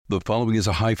The following is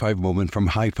a high-five moment from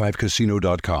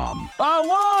highfivecasino.com. I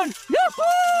won!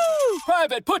 Yahoo!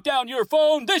 Private, put down your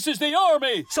phone. This is the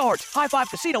Army. Sarge, High Five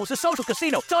Casino is a social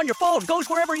casino. It's on your phone. Goes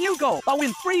wherever you go. I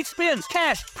win free spins,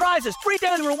 cash, prizes, free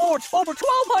daily rewards, over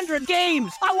 1,200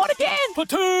 games. I won again.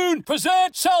 Platoon,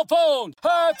 present cell phone.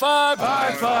 High Five.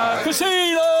 High Five.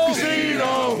 Casino.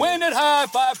 Casino. Win at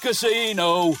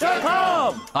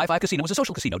highfivecasino.com. High Five Casino is a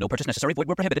social casino. No purchase necessary. Void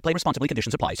where prohibited. Play responsibly.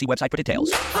 Conditions apply. See website for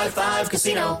details. High Five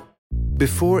Casino.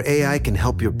 Before AI can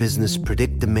help your business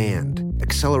predict demand,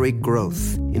 accelerate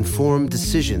growth, inform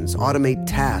decisions, automate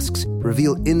tasks,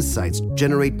 reveal insights,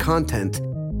 generate content,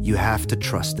 you have to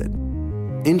trust it.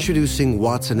 Introducing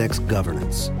watsonx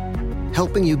Governance,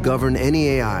 helping you govern any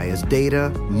AI as data,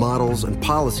 models, and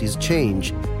policies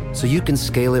change so you can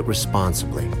scale it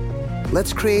responsibly.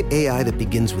 Let's create AI that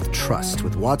begins with trust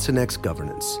with watsonx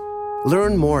Governance.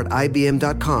 Learn more at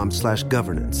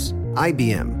ibm.com/governance.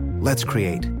 IBM. Let's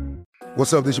create.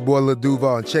 What's up, this your boy Lil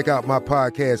Duval, and check out my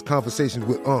podcast, Conversations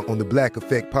with Unc, on the Black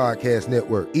Effect Podcast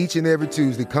Network. Each and every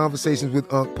Tuesday, Conversations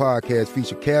with Unc podcast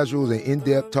feature casuals and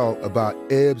in-depth talk about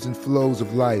ebbs and flows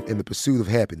of life and the pursuit of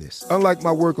happiness. Unlike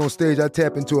my work on stage, I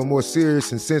tap into a more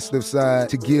serious and sensitive side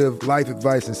to give life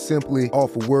advice and simply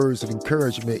offer words of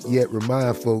encouragement, yet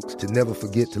remind folks to never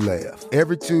forget to laugh.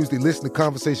 Every Tuesday, listen to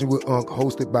Conversations with Unc,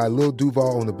 hosted by Lil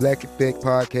Duval on the Black Effect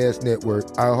Podcast Network,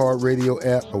 iHeartRadio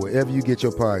app, or wherever you get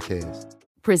your podcasts.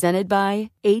 Presented by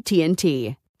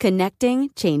AT&T. Connecting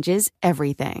changes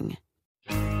everything.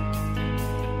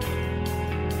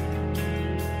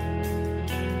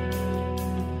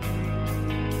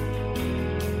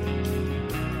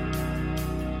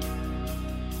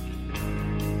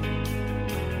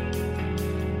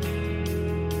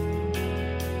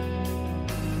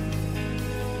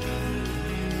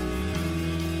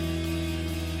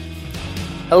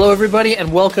 Hello, everybody,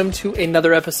 and welcome to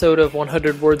another episode of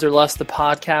 100 Words or Less, the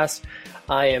podcast.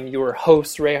 I am your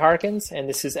host, Ray Harkins, and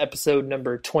this is episode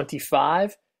number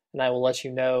 25, and I will let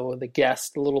you know the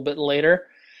guest a little bit later.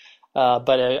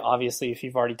 But obviously, if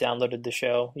you've already downloaded the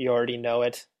show, you already know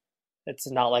it.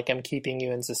 It's not like I'm keeping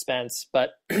you in suspense.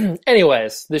 But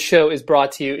anyways, the show is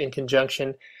brought to you in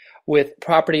conjunction with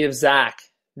Property of Zach.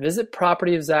 Visit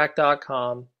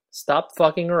propertyofzach.com, stop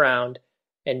fucking around,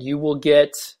 and you will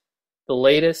get the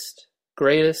latest,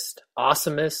 greatest,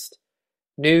 awesomest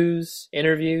news,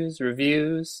 interviews,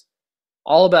 reviews,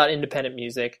 all about independent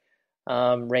music,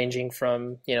 ranging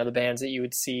from, the bands that you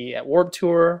would see at Warped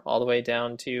Tour all the way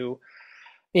down to,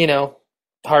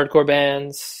 hardcore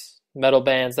bands, metal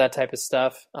bands, that type of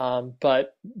stuff.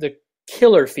 But the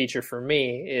killer feature for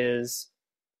me is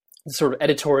the sort of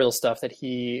editorial stuff that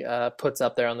he puts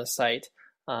up there on the site.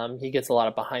 He gets a lot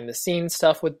of behind the scenes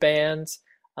stuff with bands.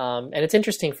 And it's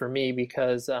interesting for me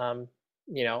because,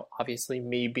 obviously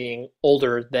me being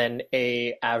older than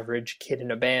a average kid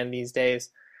in a band these days,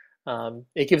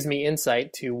 it gives me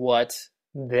insight to what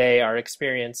they are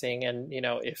experiencing. And,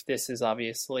 if this is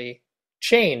obviously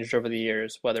changed over the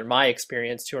years, whether my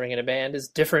experience touring in a band is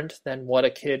different than what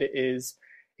a kid is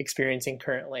experiencing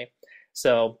currently.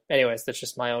 So anyways, that's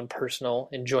just my own personal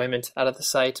enjoyment out of the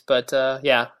site. But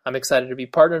I'm excited to be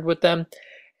partnered with them,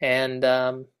 and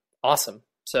awesome.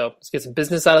 So let's get some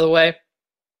business out of the way.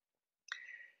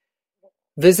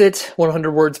 Visit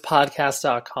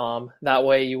 100wordspodcast.com. That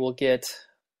way you will get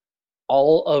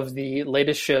all of the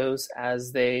latest shows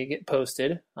as they get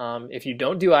posted. If you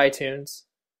don't do iTunes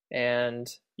and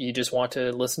you just want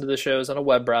to listen to the shows on a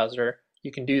web browser,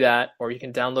 you can do that, or you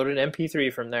can download an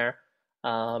MP3 from there.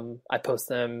 I post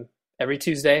them every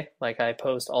Tuesday, like I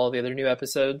post all of the other new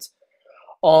episodes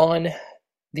on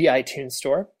the iTunes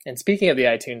Store. And speaking of the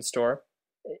iTunes Store,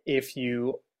 if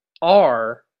you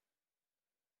are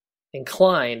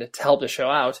inclined to help the show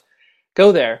out,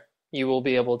 go there. You will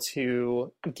be able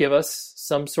to give us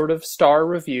some sort of star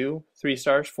review, 3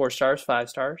 stars, 4 stars, 5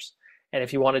 stars. And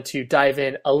if you wanted to dive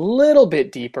in a little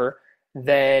bit deeper,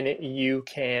 then you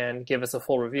can give us a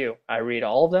full review. I read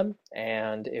all of them,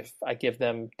 and if I give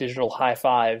them digital high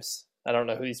fives, I don't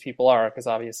know who these people are, because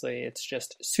obviously it's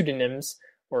just pseudonyms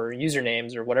or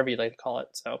usernames or whatever you'd like to call it.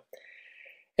 So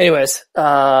anyways,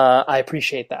 I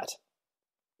appreciate that.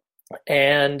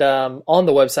 And on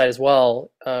the website as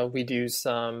well, we do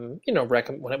some,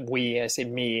 I say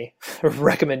me,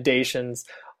 recommendations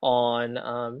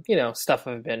on, stuff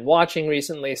I've been watching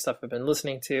recently, stuff I've been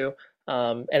listening to.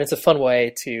 And it's a fun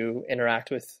way to interact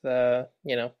with,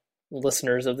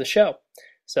 listeners of the show.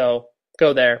 So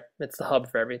go there. It's the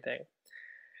hub for everything.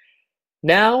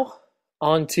 Now,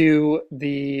 on to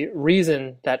the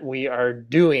reason that we are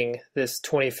doing this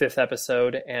 25th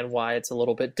episode and why it's a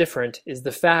little bit different is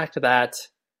the fact that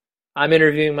I'm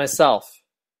interviewing myself.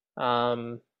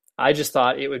 I just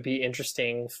thought it would be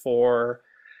interesting for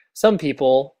some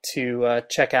people to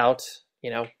check out,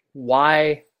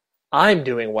 why I'm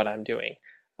doing what I'm doing,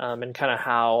 and kind of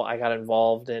how I got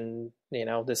involved in,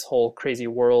 this whole crazy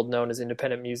world known as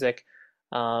independent music.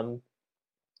 So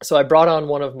I brought on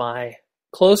one of my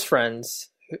close friends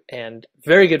and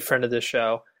very good friend of this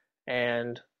show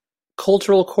and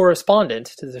cultural correspondent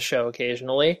to the show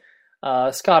occasionally,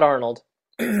 Scott Arnold.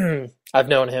 I've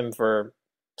known him for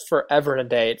forever and a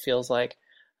day, it feels like.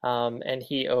 And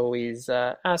he always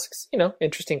asks,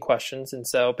 interesting questions. And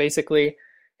so basically,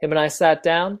 him and I sat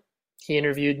down, he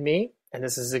interviewed me, and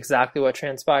this is exactly what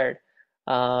transpired.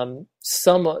 The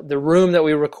room that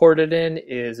we recorded in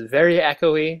is very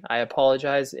echoey. I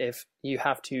apologize if you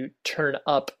have to turn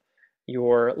up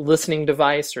your listening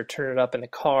device or turn it up in the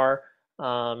car.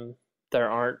 There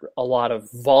aren't a lot of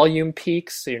volume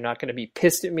peaks, so you're not going to be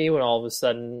pissed at me when all of a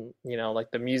sudden,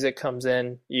 like the music comes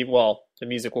in. Well, the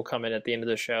music will come in at the end of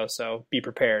the show, so be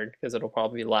prepared because it'll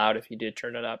probably be loud if you did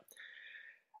turn it up.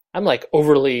 I'm like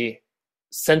overly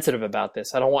sensitive about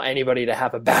this. I don't want anybody to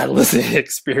have a bad listening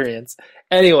experience.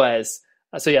 Anyways,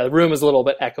 so yeah, the room is a little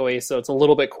bit echoey, so it's a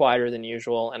little bit quieter than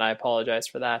usual, and I apologize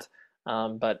for that.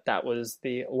 But that was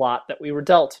the lot that we were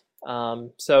dealt.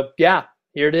 So yeah,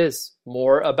 here it is.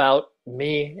 More about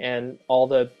me and all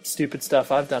the stupid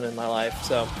stuff I've done in my life.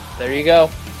 So there you go.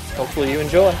 Hopefully you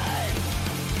enjoy.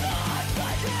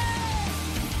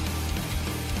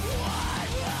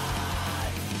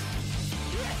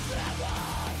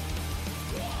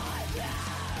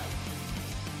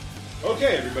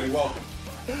 Okay, everybody, welcome.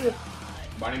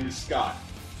 My name is Scott,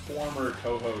 former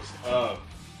co-host of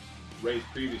Ray's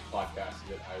previous podcast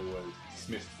that I was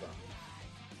dismissed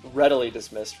from. Readily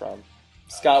dismissed from.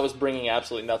 Scott was bringing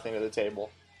absolutely nothing to the table.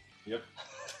 Yep.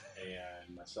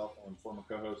 And myself and former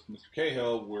co-host Mr.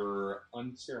 Cahill were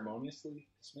unceremoniously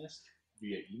dismissed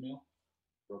via email.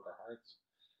 Broke our hearts.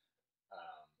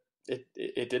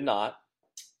 It did not.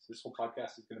 So this whole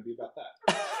podcast is going to be about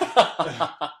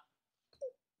that.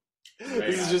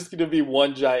 This is just going to be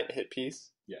one giant hit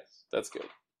piece? Yes. That's good.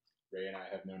 Ray and I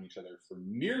have known each other for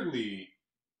nearly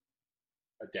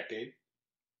a decade.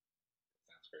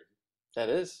 Sounds crazy. That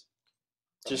is.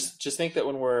 Just think that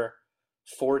when we're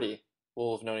 40,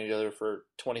 we'll have known each other for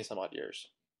 20 some odd years.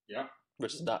 Yep.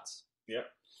 Which is nuts. Yep.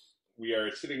 We are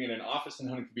sitting in an office in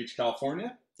Huntington Beach,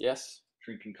 California. Yes.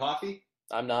 Drinking coffee.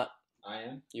 I'm not. I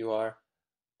am. You are.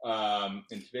 And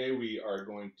today we are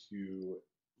going to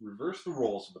reverse the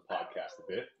roles of the podcast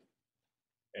a bit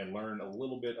and learn a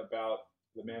little bit about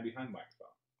the man behind the microphone.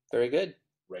 Very good.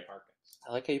 Ray Harkins.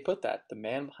 I like how you put that. The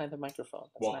man behind the microphone.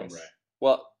 That's Welcome, nice. Ray.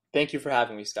 Well, thank you for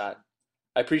having me, Scott.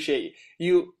 I appreciate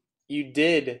you. You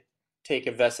did take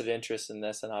a vested interest in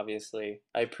this, and obviously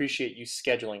I appreciate you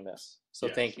scheduling this. So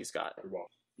yes. Thank you, Scott. You're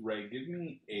welcome. Ray, give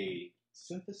me a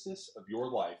synthesis of your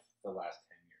life for the last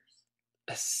 10 years.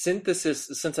 A synthesis,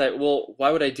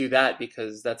 why would I do that?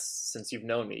 Because that's, since you've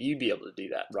known me, you'd be able to do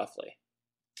that roughly.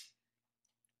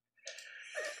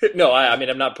 No, I mean,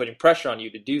 I'm not putting pressure on you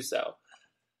to do so.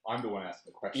 I'm the one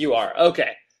asking the question. You are.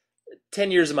 Okay. 10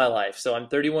 years of my life. So I'm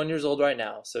 31 years old right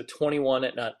now. So 21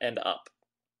 and up.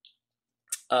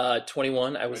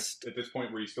 21, I was... At this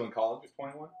point, were you still in college at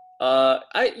 21?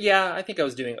 I think I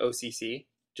was doing OCC,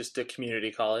 just a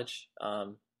community college.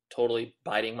 Totally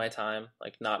biding my time,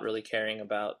 like not really caring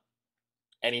about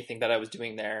anything that I was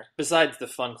doing there. Besides the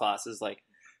fun classes like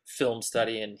film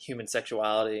study and human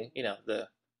sexuality,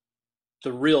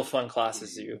 the real fun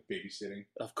classes. Babysitting.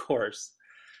 Of course.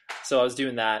 So I was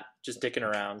doing that, just dicking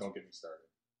around. Don't get me started.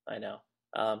 I know.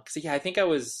 I think I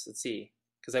was,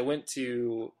 because I went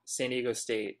to San Diego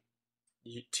State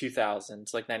 2000,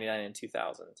 it's like 99 and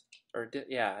 2000.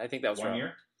 I think that was 1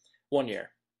 year? 1 year.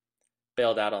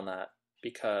 Bailed out on that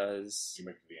because... You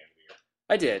make it to the end of the year?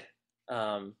 I did.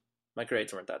 My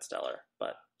grades weren't that stellar,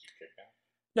 but...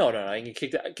 No, I get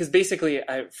kicked out. Because basically,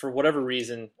 for whatever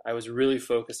reason, I was really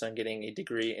focused on getting a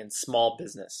degree in small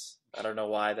business. I don't know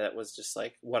why, that was just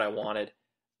like what I wanted.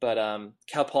 But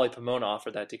Cal Poly Pomona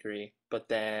offered that degree. But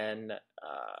then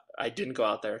I didn't go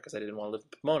out there because I didn't want to live in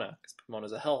Pomona, because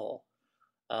Pomona's a hellhole.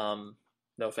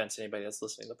 No offense to anybody that's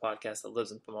listening to the podcast that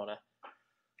lives in Pomona.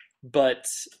 But,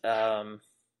 then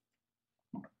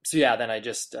I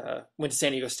just went to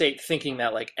San Diego State thinking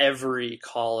that like every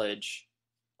college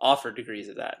offered degrees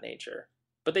of that nature,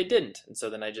 but they didn't. And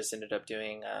so then I just ended up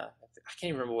doing, I can't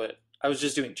even remember what, I was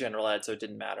just doing general ed, so it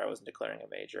didn't matter. I wasn't declaring a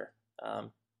major.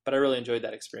 But I really enjoyed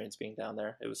that experience being down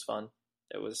there. It was fun.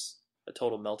 It was a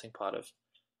total melting pot of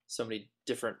so many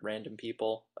different random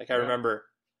people. Like I remember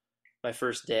my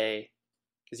first day,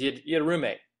 because you had a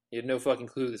roommate. You had no fucking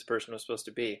clue who this person was supposed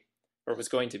to be. or was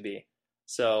going to be.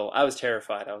 So I was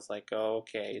terrified. I was like, oh,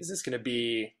 okay, is this going to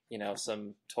be,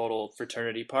 some total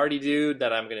fraternity party dude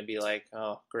that I'm going to be like,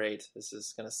 oh, great, this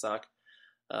is going to suck?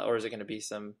 Or is it going to be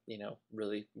some,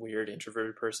 really weird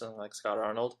introverted person like Scott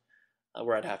Arnold,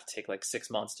 where I'd have to take like 6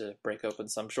 months to break open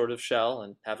some sort of shell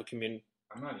and have a community?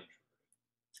 I'm not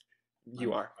introverted.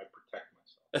 You are. I protect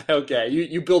myself. Okay,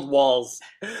 you build walls.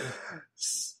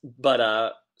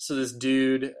 But so this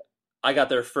dude, I got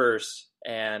there first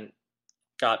and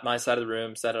got my side of the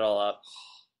room, set it all up.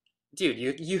 Dude,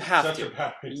 you have Such to. a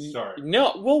bad start.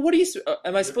 No, well, what are you?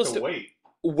 Am I You supposed have to wait?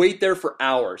 wait there for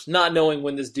hours, not knowing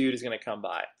when this dude is going to come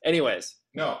by? Anyways,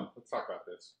 No, let's talk about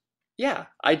this. yeah,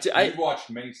 I've watched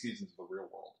many seasons of The Real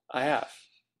World. I have.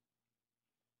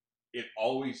 It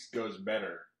always goes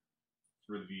better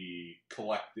for the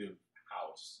collective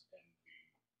house and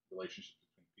the relationships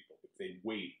between people if they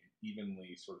wait and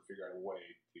evenly sort of figure out a way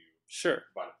to Sure.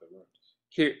 divide up the rooms.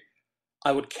 Here,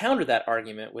 I would counter that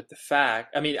argument with the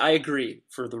fact. I mean, I agree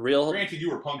for the real. Granted, you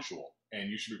were punctual and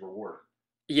you should be rewarded.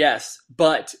 Yes,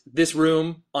 but this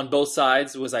room on both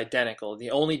sides was identical.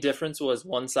 The only difference was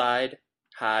one side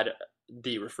had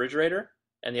the refrigerator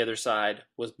and the other side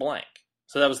was blank.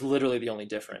 So that was literally the only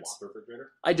Did you difference. want the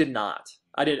refrigerator? I did not.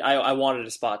 I wanted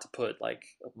a spot to put like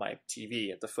my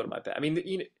TV at the foot of my bed. I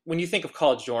mean, when you think of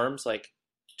college dorms, like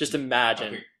just I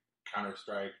imagine. think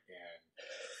Counter-Strike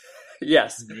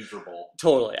Yes, and miserable.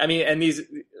 totally. I mean, and these,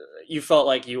 you felt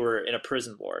like you were in a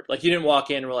prison ward. Like you didn't walk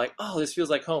in and were like, oh, this feels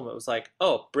like home. It was like,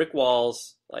 oh, brick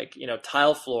walls, like,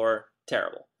 tile floor,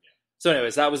 terrible. So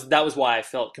anyways, that was why I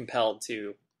felt compelled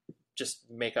to just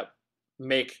make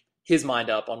his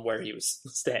mind up on where he was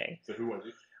staying. So who was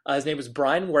he? His name was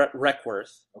Brian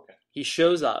Reckworth. Okay. He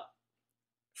shows up.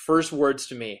 First words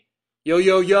to me, yo,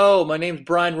 yo, yo, my name's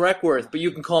Brian Reckworth, but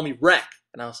you can call me Reck.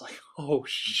 And I was like, oh,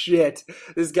 shit,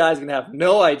 this guy's going to have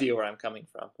no idea where I'm coming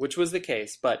from, which was the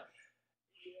case. But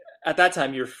at that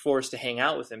time, you're forced to hang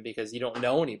out with him because you don't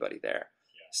know anybody there.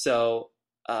 Yeah. So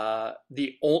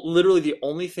literally the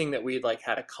only thing that we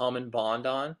had a common bond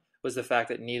on was the fact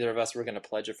that neither of us were going to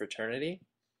pledge a fraternity.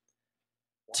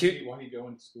 Why do you go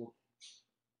into school?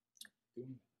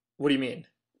 What do you mean?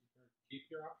 Keep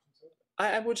your options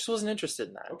open. I just wasn't interested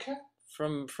in that. Okay.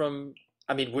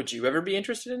 I mean, would you ever be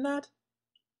interested in that?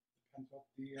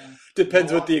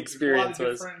 Depends what the experience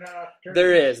was.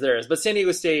 There is. But San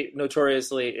Diego State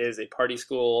notoriously is a party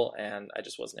school, and I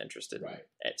just wasn't interested. Right.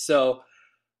 In it. So,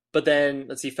 but then,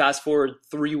 let's see, fast forward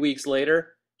 3 weeks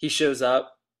later, he shows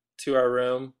up to our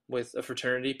room with a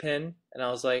fraternity pin, and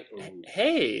I was like, Ooh.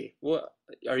 hey, what,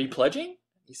 are you pledging?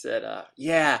 He said,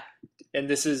 yeah. And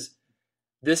this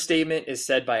statement is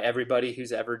said by everybody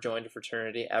who's ever joined a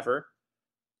fraternity, ever.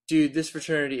 Dude, this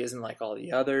fraternity isn't like all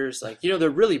the others. Like, they're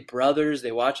really brothers.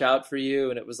 They watch out for you.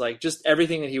 And it was like, just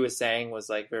everything that he was saying was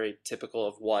like very typical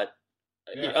of what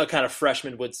a kind of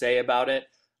freshman would say about it,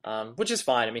 which is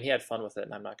fine. I mean, he had fun with it,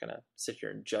 and I'm not going to sit here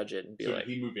and judge it and be like.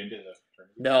 Did he move into the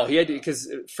fraternity? No, he had to, because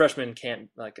freshmen can't,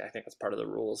 I think that's part of the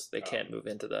rules. They can't move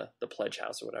into the pledge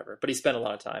house or whatever. But he spent a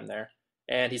lot of time there.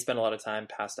 And he spent a lot of time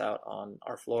passed out on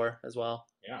our floor as well.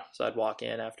 Yeah. So I'd walk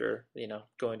in after,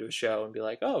 going to a show and be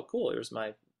like, oh, cool, here's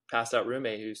my passed out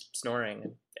roommate who's snoring.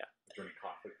 And yeah. Was there any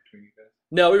conflict between you guys?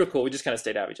 No, we were cool. We just kind of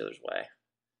stayed out of each other's way.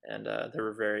 And there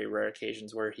were very rare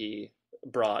occasions where he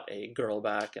brought a girl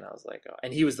back, and I was like, oh.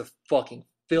 And he was the fucking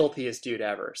filthiest dude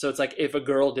ever. So it's like, if a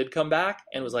girl did come back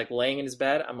and was like laying in his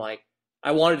bed, I'm like,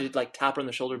 I wanted to like tap her on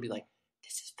the shoulder and be like,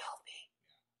 this is filthy.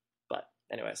 But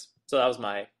anyways, so that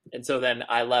was and so then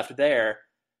I left there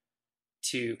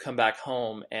to come back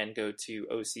home and go to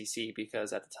OCC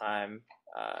because at the time,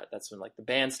 that's when like the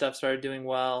band stuff started doing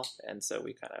well. And so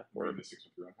we kind of were in the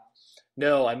 613 house?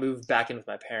 No, I moved back in with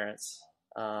my parents.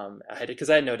 Because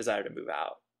I had no desire to move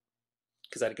out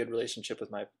because I had a good relationship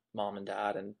with my mom and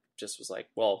dad, and just was like,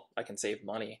 well, I can save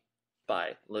money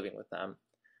by living with them,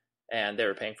 and they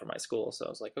were paying for my school. So I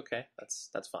was like, okay, that's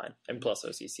fine. And plus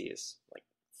OCC is like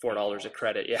 $4 a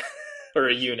credit. Yeah. Or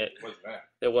a unit.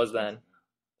 It was then.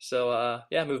 So,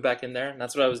 I moved back in there, and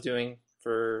that's what I was doing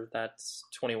for that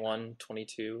 21,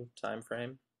 22 time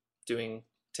frame, doing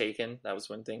Taken. That was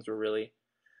when things were really,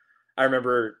 I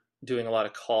remember doing a lot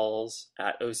of calls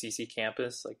at OCC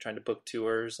campus, like trying to book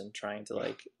tours and trying to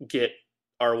like get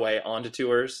our way onto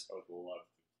tours. I would love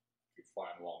to be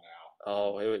flying along now.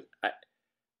 Oh, it was,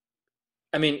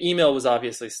 I mean, email was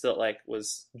obviously still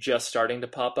was just starting to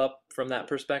pop up from that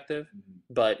perspective,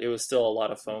 but it was still a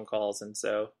lot of phone calls. And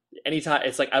so anytime,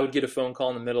 it's like I would get a phone call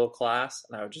in the middle of class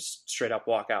and I would just straight up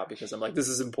walk out because I'm like, this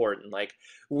is important. Like,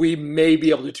 we may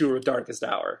be able to tour with Darkest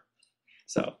Hour.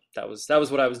 So that was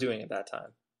what I was doing at that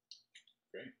time.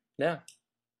 Great. Yeah.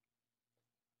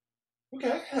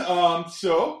 Okay.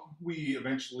 So we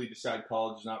eventually decide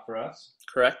college is not for us,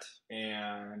 Correct?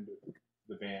 and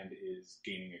the band is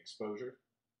gaining exposure.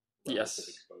 Yes. Relative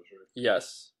exposure.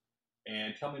 Yes.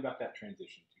 And tell me about that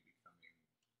transition to becoming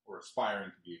or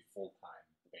aspiring to be a full-time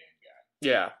band guy.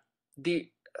 Yeah.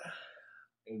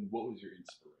 And what was your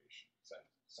inspiration? Besides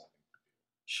something to do?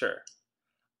 Sure.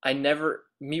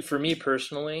 For me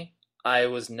personally, I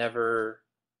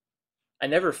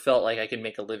never felt like I could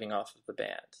make a living off of the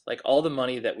band. Like all the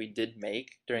money that we did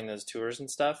make during those tours and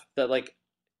stuff, that like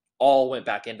all went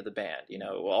back into the band,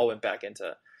 all went back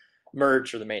into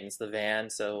merch or the maintenance of the van.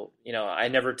 So, I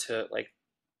never took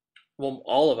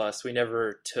all of us, we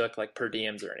never took like per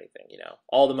diems or anything,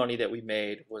 all the money that we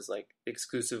made was like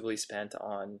exclusively spent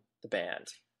on the band.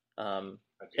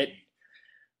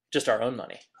 Just our own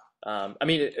money.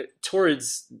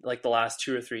 Towards like the last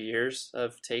 2 or 3 years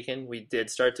of Taken, we did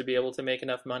start to be able to make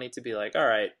enough money to be like, all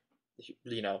right,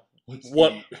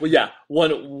 one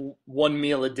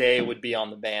meal a day would be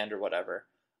on the band or whatever.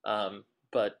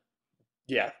 But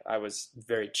yeah, I was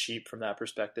very cheap from that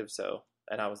perspective. So,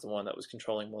 and I was the one that was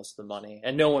controlling most of the money,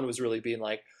 and no one was really being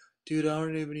like, dude, I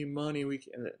don't have any money. We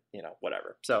can,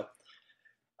 whatever. So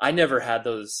I never had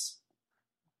those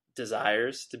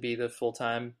desires to be the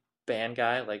full-time band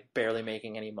guy, like barely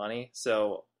making any money.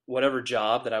 So whatever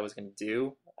job that I was going to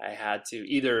do, I had to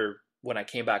either when I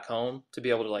came back home to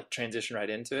be able to like transition right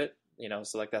into it,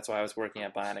 so like that's why I was working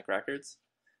at Bionic Records,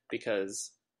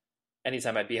 because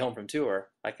anytime I'd be home from tour,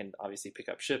 I can obviously pick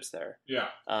up shifts there. Yeah.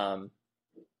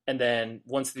 And then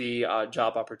once the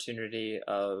job opportunity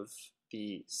of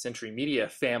the Century Media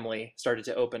family started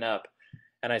to open up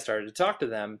and I started to talk to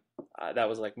them, that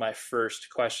was like my first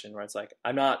question where it's like,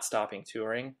 I'm not stopping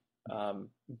touring.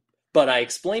 But I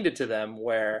explained it to them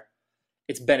where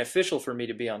it's beneficial for me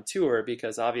to be on tour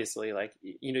because obviously like,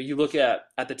 you look at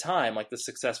the time, like the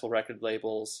successful record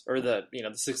labels or the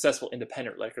successful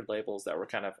independent record labels that were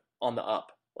kind of on the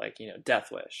up, like,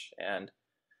 Death Wish and,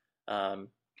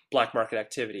 Black Market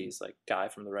Activities, like Guy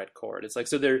from the Red Chord. It's like,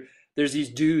 so there's these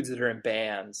dudes that are in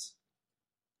bands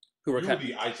who are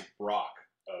the Isaac Brock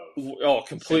of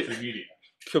completely, Century Media.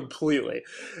 Completely.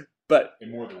 But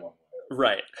in more than one way.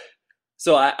 Right.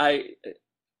 So I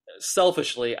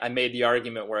selfishly, I made the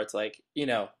argument where it's like,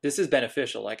 this is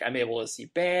beneficial. Like I'm able to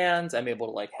see bands. I'm able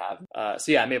to like have,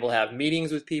 I'm able to have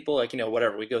meetings with people, like,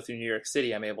 whatever. We go through New York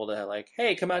City. I'm able to like,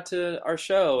 hey, come out to our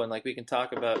show and like, we can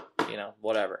talk about,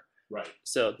 whatever. Right.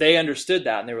 So they understood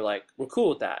that and they were like, we're cool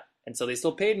with that. And so they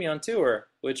still paid me on tour,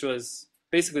 which was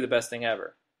basically the best thing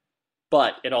ever.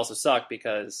 But it also sucked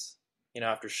because,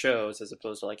 after shows, as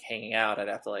opposed to like hanging out, I'd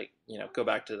have to like, go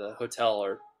back to the hotel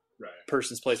or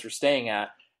person's place we're staying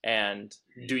at and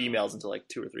do emails until like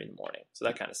 2 or 3 in the morning. So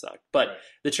that kind of sucked. But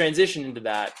the transition into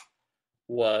that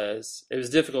it was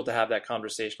difficult to have that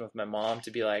conversation with my mom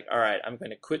to be like, all right, I'm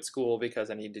going to quit school because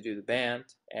I need to do the band.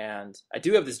 And I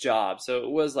do have this job. So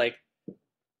it was like,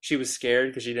 she was scared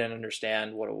because she didn't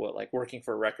understand what like working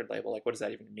for a record label, like what does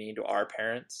that even mean to our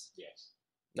parents? Yes.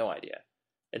 No idea.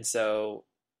 And so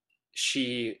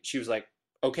she was like,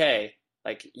 okay,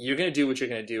 like you're going to do what you're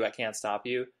going to do. I can't stop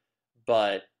you.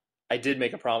 But I did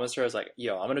make a promise to her. I was like,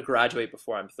 yo, I'm going to graduate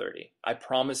before I'm 30. I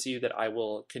promise you that I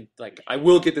will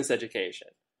get this education.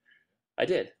 I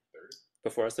did. 30?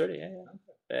 Before I was 30.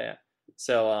 Yeah.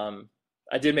 So,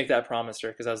 I did make that promise to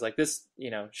her because I was like, this,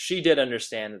 she did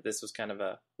understand that this was kind of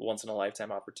a once in a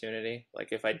lifetime opportunity. Like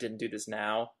if I didn't do this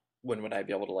now, when would I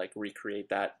be able to like recreate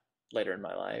that later in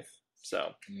my life?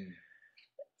 So,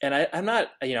 and I'm not,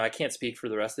 I can't speak for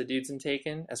the rest of the dudes in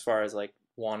Taken as far as like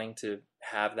wanting to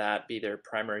have that be their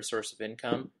primary source of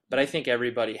income. But I think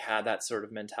everybody had that sort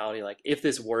of mentality. Like if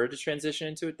this were to transition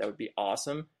into it, that would be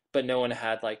awesome. But no one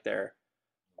had like their,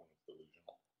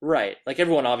 right. Like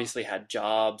everyone obviously had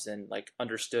jobs and like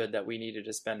understood that we needed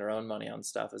to spend our own money on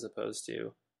stuff as opposed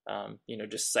to,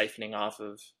 just siphoning off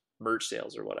of merch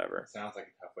sales or whatever. Sounds like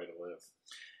a tough way to live.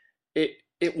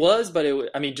 It was, but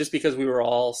just because we were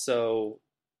all so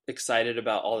excited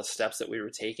about all the steps that we were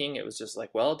taking, it was just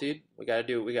like, well, dude, we got to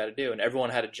do what we got to do. And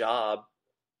everyone had a job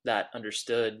that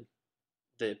understood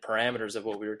the parameters of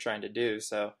what we were trying to do.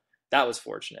 So that was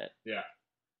fortunate. Yeah.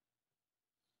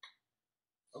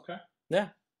 Okay. Yeah.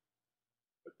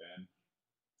 But then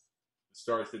the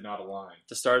stars did not align.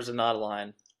 The stars did not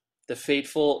align. The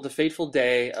fateful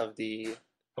day of the...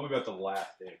 Tell me about the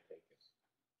last day of Taken.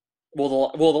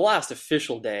 Well, the last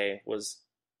official day was,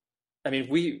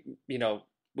 we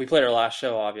played our last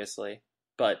show, obviously,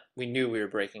 but we knew we were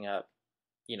breaking up,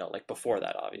 like before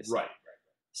that, obviously. Right.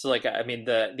 So, like,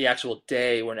 the actual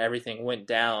day when everything went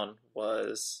down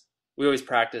was, we always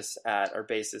practice at our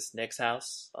bassist Nick's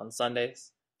house on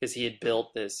Sundays, because he had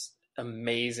built this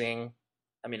amazingly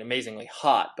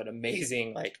hot, but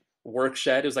amazing like work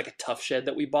shed. It was like a tough shed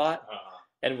that we bought.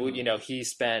 And we, you know, he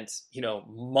spent, you know,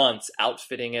 months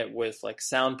outfitting it with like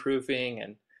soundproofing,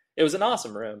 and it was an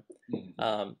awesome room.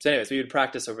 So anyways, we would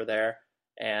practice over there,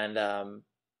 and,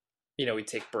 you know, we'd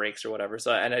take breaks or whatever.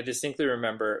 So, and I distinctly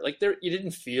remember like you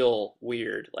didn't feel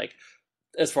weird. Like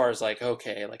as far as like,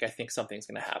 okay, like I think something's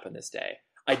going to happen this day.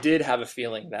 I did have a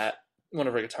feeling that one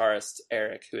of our guitarists,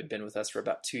 Eric, who had been with us for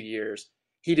about 2 years,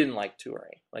 he didn't like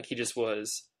touring. Like he just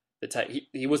was the type,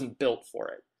 he wasn't built for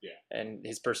it. Yeah. And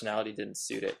his personality didn't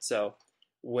suit it. So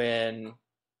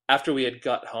after we had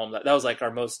got home, that was like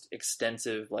our most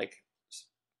extensive, like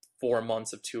 4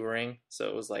 months of touring. So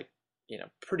it was like, you know,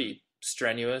 pretty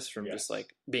strenuous from just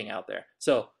like being out there.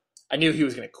 So I knew he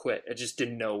was going to quit. I just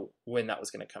didn't know when that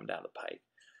was going to come down the pipe.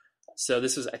 So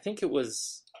this was,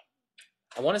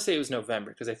 I want to say it was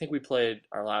November, because I think we played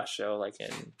our last show like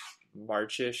in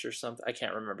Marchish or something. I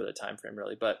can't remember the time frame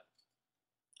really, but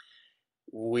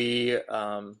we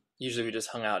usually we just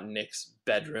hung out in Nick's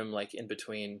bedroom, like in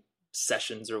between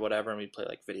sessions or whatever, and we'd play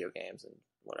like video games and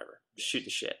whatever, shoot the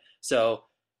shit. So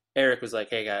Eric was like,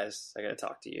 "Hey guys, I gotta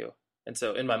talk to you." And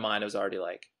so in my mind, I was already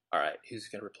like, "All right, who's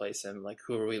gonna replace him? Like,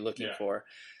 who are we looking for?"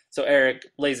 So Eric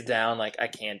lays it down, like, "I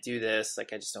can't do this.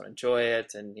 Like, I just don't enjoy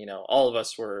it." And you know, all of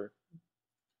us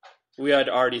we had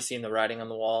already seen the writing on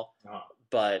the wall,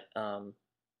 but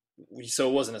so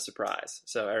it wasn't a surprise.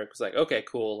 So Eric was like, "Okay,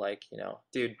 cool. Like, you know,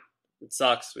 dude, it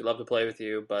sucks. We love to play with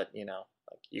you, but you know,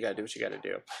 like, you gotta do what you gotta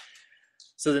do."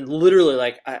 So then literally,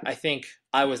 like, I think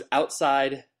I was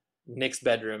outside Nick's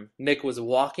bedroom. Nick was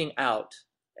walking out,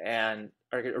 and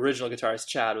our original guitarist,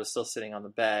 Chad, was still sitting on the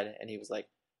bed, and he was like,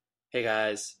 "Hey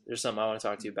guys, there's something I want to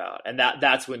talk to you about." And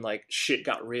that's when like shit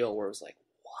got real, where it was like,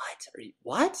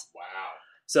 what? Wow.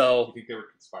 So you think they were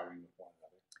conspiring with one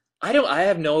another? I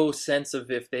have no sense of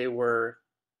if they were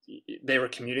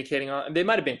communicating on. They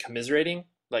might have been commiserating,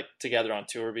 like together on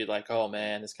tour, be like, "Oh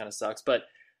man, this kind of sucks." But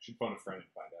should phone a friend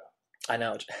and find out. I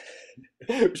know.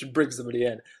 We should bring somebody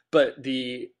in. But at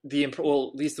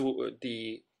least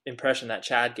the impression that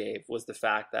Chad gave was the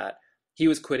fact that he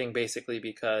was quitting basically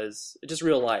because just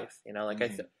real life, you know, like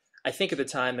I think at the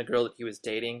time the girl that he was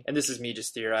dating, and this is me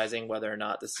just theorizing whether or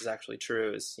not this is actually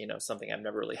true, is, you know, something I've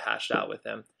never really hashed out with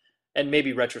him. And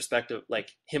maybe retrospective,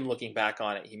 like him looking back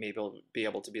on it, he may be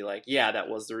able to be like, yeah, that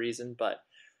was the reason. But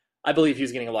I believe he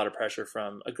was getting a lot of pressure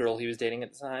from a girl he was dating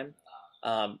at the time.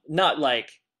 Not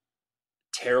like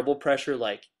terrible pressure,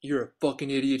 like, "You're a fucking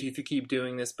idiot if you keep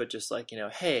doing this," but just like, you know,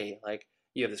 "Hey, like,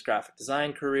 you have this graphic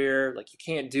design career, like, you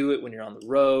can't do it when you're on the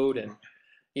road," and,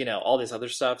 you know, all this other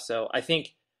stuff. So I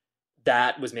think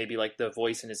that was maybe like the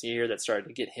voice in his ear that started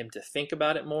to get him to think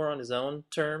about it more on his own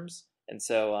terms. And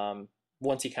so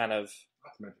once he kind of...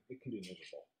 Not to mention, it can be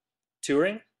miserable.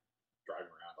 Touring? Driving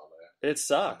around all day. It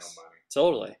sucks. No money.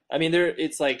 Totally. I mean,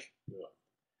 it's like... Yeah.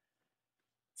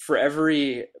 For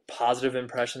every positive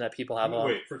impression that people have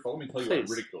Wait, first of all, let me tell you why I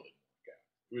ridiculed it. Okay.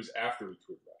 It was after we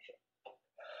toured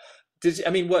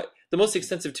Russia. What the most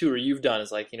extensive tour you've done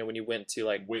is like, you know, when you went to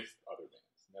like... With other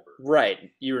bands. Never.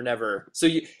 Right. You were never... So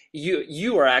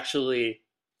you are actually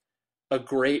a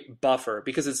great buffer,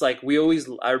 because it's like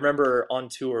I remember on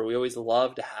tour, we always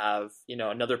loved to have, you know,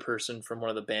 another person from one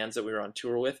of the bands that we were on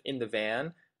tour with in the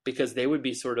van, because they would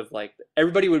be sort of like,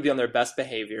 everybody would be on their best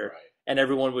behavior. Right. And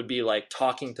everyone would be like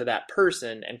talking to that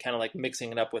person and kind of like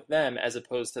mixing it up with them, as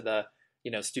opposed to the,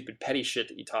 you know, stupid petty shit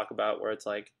that you talk about where it's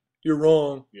like, "You're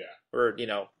wrong." Yeah. Or, you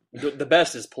know, the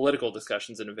best is political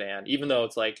discussions in a van, even though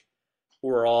it's like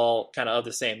we're all kind of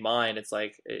the same mind. It's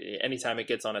like anytime it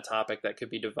gets on a topic that could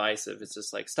be divisive, it's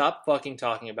just like, stop fucking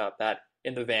talking about that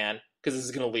in the van, because this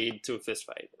is going to lead to a fist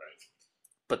fight. Right.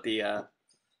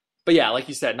 But yeah, like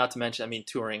you said, not to mention, I mean,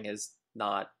 touring is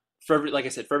not like I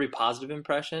said, for every positive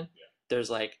impression, there's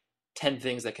like 10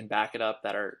 things that can back it up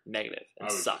that are negative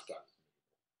and suck.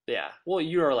 Yeah. Well,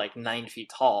 you are like 9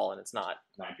 feet tall, and it's not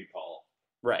 9 feet tall.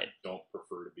 Right. Don't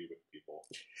prefer to be with people.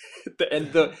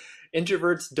 And the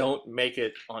introverts don't make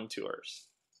it on tours,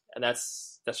 and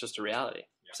that's just a reality.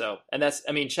 Yeah. So, and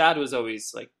I mean, Chad was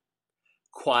always like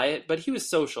quiet, but he was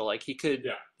social. Like he could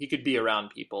be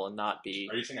around people and not be.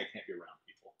 Are you saying I can't be around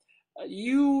people?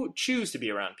 You choose to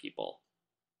be around people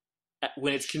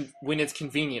when it's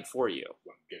convenient for you.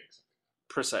 When I'm getting something.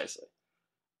 Precisely.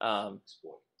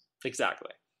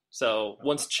 Exactly. So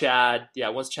once Chad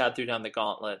threw down the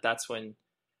gauntlet, that's when,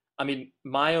 I mean,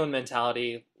 my own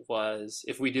mentality was,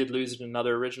 if we did lose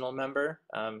another original member,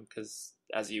 because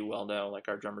as you well know, like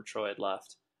our drummer Troy had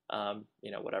left,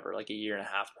 you know, whatever, like a year and a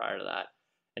half prior to that.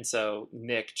 And so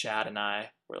Nick, Chad, and I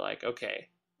were like, okay,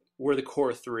 we're the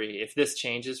core three. If this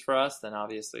changes for us, then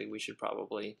obviously we should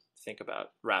probably think about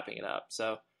wrapping it up.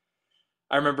 So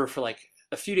I remember for like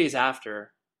a few days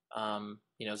after, you know,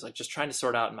 it was like just trying to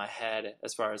sort out in my head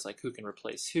as far as like who can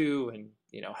replace who and,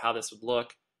 you know, how this would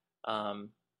look. And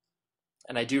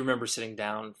I do remember sitting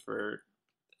down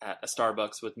at a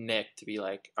Starbucks with Nick to be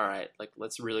like, all right, like,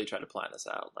 let's really try to plan this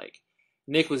out. Like,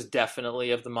 Nick was definitely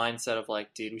of the mindset of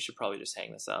like, dude, we should probably just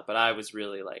hang this up. But I was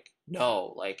really like,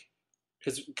 no, like,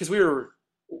 because we were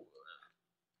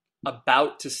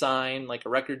about to sign like a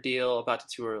record deal, about to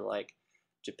tour like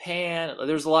Japan.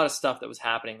 There was a lot of stuff that was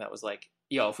happening that was like,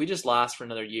 yo, if we just last for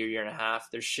another year and a half,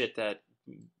 there's shit that,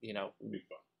 you know, would be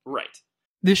fun. Right.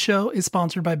 This show is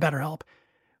sponsored by BetterHelp.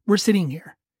 We're sitting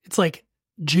here. It's like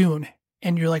June,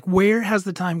 and you're like, where has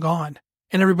the time gone?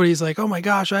 And everybody's like, oh my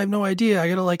gosh, I have no idea. I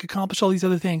got to like accomplish all these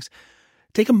other things.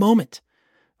 Take a moment.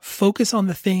 Focus on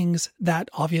the things that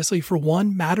obviously for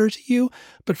one matter to you,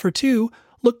 but for two,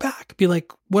 look back. Be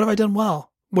like, what have I done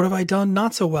well? What have I done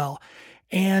not so well?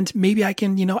 And maybe I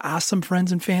can, you know, ask some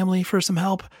friends and family for some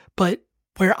help. But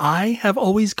where I have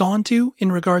always gone to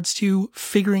in regards to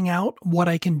figuring out what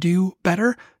I can do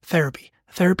better, therapy.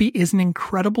 Therapy is an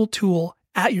incredible tool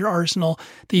at your arsenal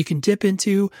that you can dip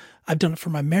into. I've done it for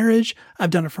my marriage. I've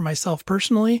done it for myself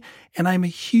personally. And I'm a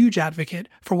huge advocate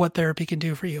for what therapy can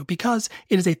do for you because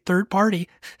it is a third party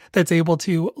that's able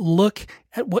to look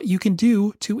at what you can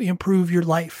do to improve your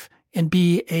life and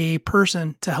be a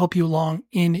person to help you along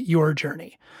in your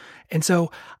journey. And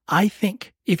so I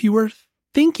think if you were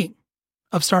thinking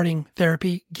of starting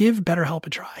therapy, give BetterHelp a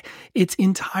try. It's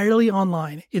entirely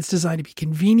online. It's designed to be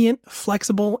convenient,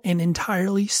 flexible, and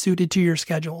entirely suited to your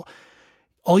schedule.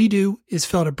 All you do is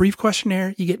fill out a brief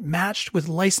questionnaire, you get matched with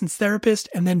a licensed therapist,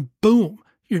 and then boom,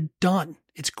 you're done.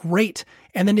 It's great.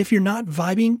 And then if you're not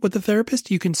vibing with the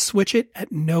therapist, you can switch it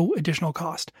at no additional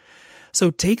cost. So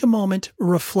take a moment,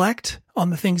 reflect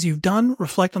on the things you've done,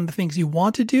 reflect on the things you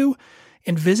want to do,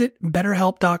 and visit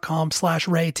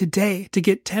betterhelp.com/Ray today to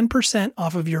get 10%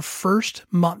 off of your first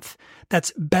month.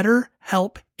 That's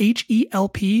BetterHelp,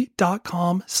 HELP.com/Ray.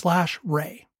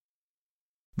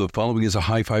 The following is a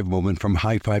high five moment from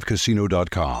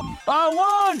highfivecasino.com. I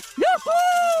won!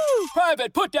 Yahoo!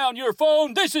 Private, put down your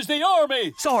phone. This is the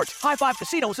Army. Sarge, High Five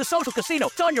Casino is a social casino.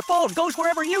 It's on your phone, goes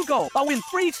wherever you go. I win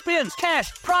free spins,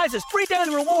 cash, prizes, free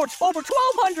daily rewards, over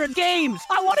 1,200 games.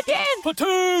 I won again.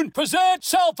 Platoon, present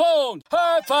cell phone.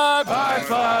 High Five. High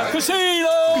Five.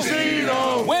 Casino.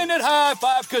 Casino. Win at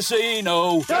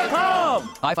highfivecasino.com.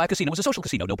 High Five Casino is a social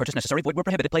casino. No purchase necessary. Void where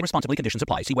prohibited. Play responsibly. Conditions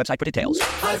apply. See website for details.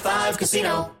 High Five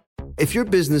Casino. If your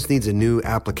business needs a new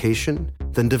application,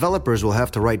 then developers will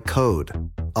have to write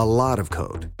code. A lot of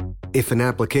code. If an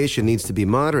application needs to be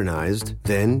modernized,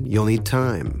 then you'll need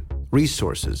time,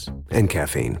 resources, and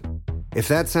caffeine. If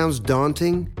that sounds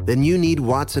daunting, then you need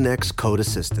Watson X Code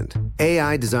Assistant.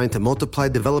 AI designed to multiply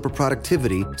developer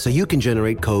productivity so you can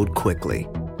generate code quickly.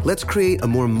 Let's create a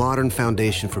more modern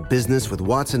foundation for business with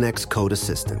Watson X Code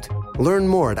Assistant. Learn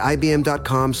more at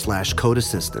ibm.com/code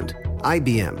assistant.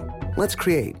 IBM. Let's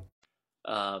create.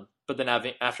 But then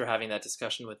after having that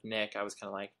discussion with Nick, I was kind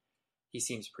of like, he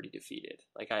seems pretty defeated.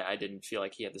 Like I didn't feel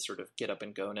like he had this sort of get up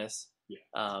and go-ness. Yeah.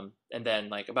 And then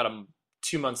like about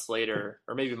 2 months later,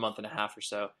 or maybe a month and a half or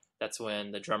so, that's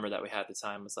when the drummer that we had at the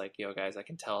time was like, yo guys, I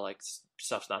can tell like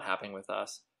stuff's not happening with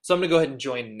us. So I'm going to go ahead and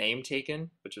join Name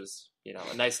Taken, which was, you know,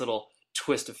 a nice little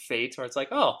twist of fate where it's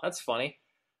like, oh, that's funny.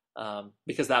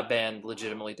 Because that band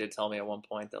legitimately did tell me at one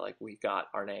point that like we got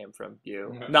our name from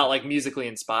you, not like musically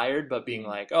inspired, but being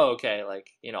like, oh, okay, like,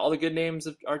 you know, all the good names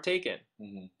are taken.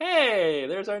 Hey,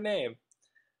 there's our name.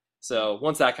 So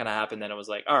once that kind of happened, then it was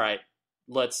like, all right,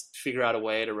 let's figure out a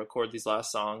way to record these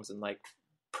last songs and like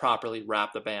properly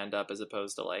wrap the band up as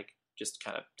opposed to like just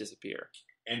kind of disappear.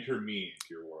 Enter me into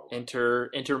your world.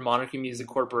 Enter Monarchy Music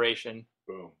Corporation.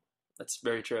 Boom. That's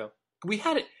very true. We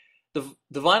had it. The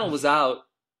vinyl was out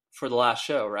for the last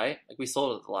show, right? Like we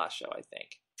sold it at the last show, I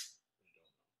think.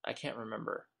 I can't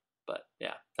remember, but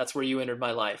yeah, that's where you entered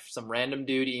my life. Some random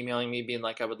dude emailing me being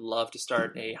like, I would love to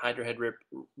start a Hydra Head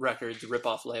Records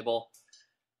rip-off label,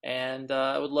 and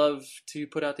I would love to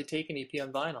put out the Taken EP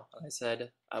on vinyl. And I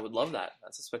said, I would love that.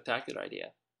 That's a spectacular idea.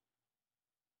 And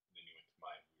then you went to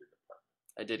my weird apartment.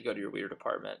 I did go to your weird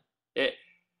apartment.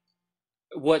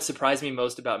 What surprised me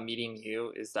most about meeting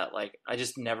you is that like I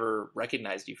just never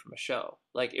recognized you from a show.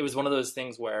 Like it was one of those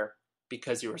things where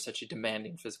because you were such a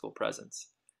demanding physical presence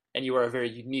and you are a very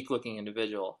unique looking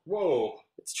individual. Whoa.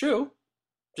 It's true.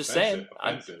 Just Offensive.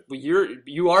 saying.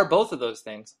 You are both of those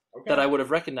things that I would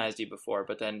have recognized you before,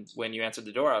 but then when you answered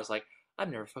the door I was like,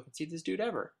 I've never fucking seen this dude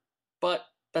ever. But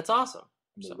that's awesome.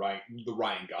 The Ryan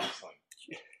Gosling.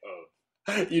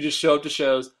 of. You just show up to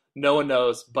shows, no one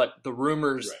knows, but the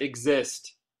rumors Right.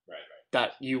 exist Right.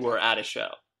 that you were at a show.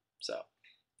 So,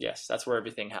 yes, that's where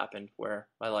everything happened, where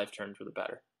my life turned for the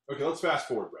better. Okay, let's fast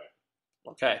forward, Brad.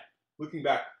 Okay. Looking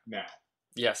back now,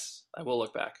 Yes, I will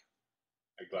look back.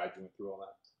 I'm glad you went through all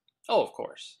that. Oh, of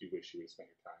course. You wish you would have spent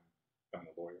your time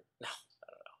becoming a lawyer.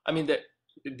 I mean,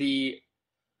 the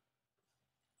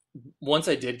once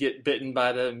I did get bitten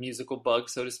by the musical bug,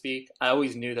 so to speak, I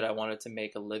always knew that I wanted to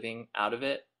make a living out of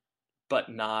it, but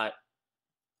not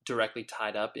directly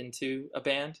tied up into a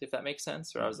band, if that makes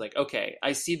sense. Or I was like, okay,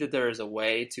 I see that there is a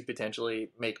way to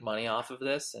potentially make money off of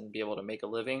this and be able to make a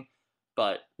living,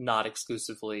 but not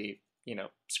exclusively,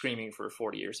 screaming for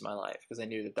 40 years of my life, because I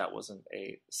knew that that wasn't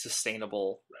a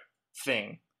sustainable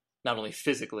thing, not only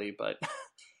physically, but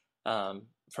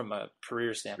from a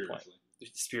career standpoint,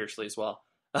 spiritually as well.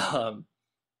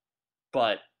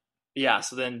 But yeah,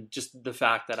 so then just the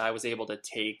fact that I was able to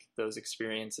take those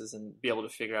experiences and be able to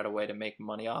figure out a way to make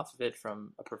money off of it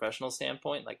from a professional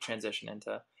standpoint, like transition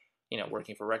into,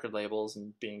 working for record labels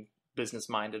and being business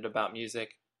minded about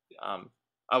music.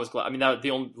 I was glad. I mean, that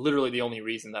literally the only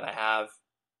reason that I have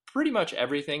pretty much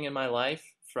everything in my life,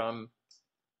 from,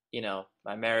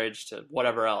 my marriage to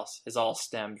whatever else, is all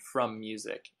stemmed from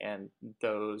music and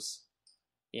those,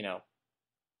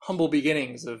 humble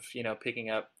beginnings of, picking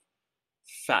up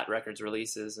Fat Records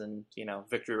releases and,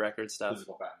 Victory Records stuff.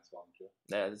 Physical Fatness Volume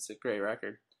 2. Yeah, it's a great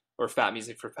record. Or Fat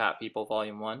Music for Fat People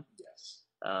Volume 1. Yes.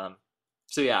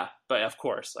 So yeah, but of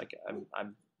course, like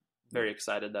I'm very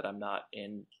excited that I'm not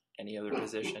in any other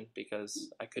position,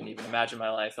 because I couldn't even imagine my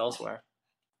life elsewhere.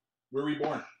 Where were you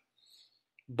born?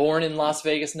 Born in Las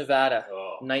Vegas, Nevada,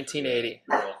 Oh, 1980.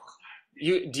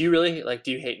 yeah. Do you really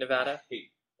do you hate Nevada I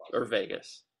hate or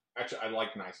Vegas? Actually, I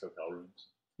like nice hotel rooms.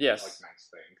 Yes. I like nice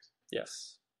things,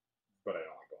 Yes. but I don't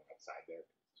like going outside there.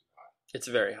 It's too hot. It's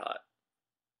very hot.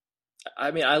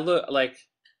 I mean, I look like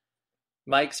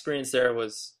my experience there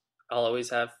was, I'll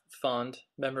always have fond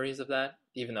memories of that,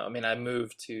 even though, I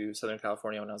moved to Southern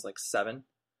California when I was like 7.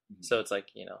 Mm-hmm. So it's like,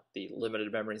 the limited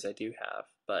memories I do have.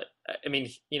 But I mean,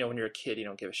 when you're a kid, you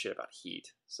don't give a shit about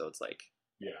heat. So it's like,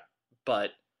 Yeah.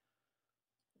 but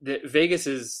Vegas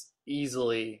is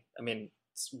easily,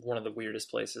 it's one of the weirdest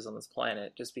places on this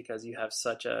planet, just because you have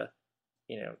such a,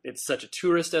 it's such a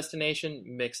tourist destination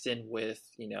mixed in with,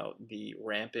 the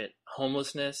rampant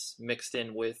homelessness mixed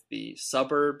in with the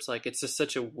suburbs. Like, it's just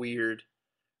such a weird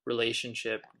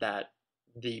relationship that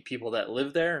the people that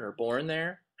live there and are born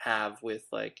there have with,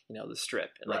 like, the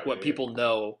Strip and like what people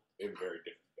know. They're very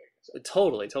different things.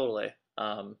 Totally.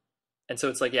 And so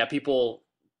it's like, yeah, people,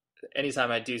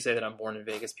 anytime I do say that I'm born in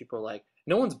Vegas, people are like,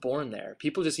 no one's born there.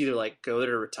 People just either like go there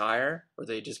to retire or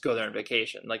they just go there on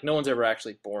vacation. Like, no one's ever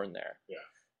actually born there. Yeah.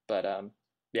 But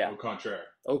yeah. Au contraire.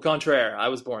 Au contraire. I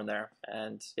was born there.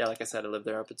 And yeah, like I said, I lived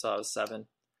there up until I was 7.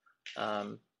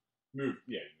 Moved.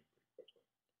 Yeah.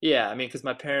 Yeah, because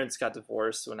my parents got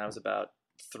divorced when I was about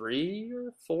 3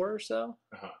 or 4 or so.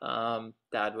 Uh-huh.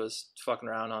 Dad was fucking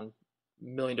around on a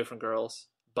million different girls,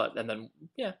 and then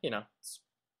yeah, it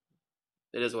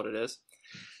is what it is.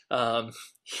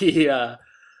 He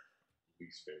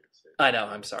Least favorite state. I know,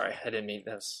 I'm sorry, I didn't mean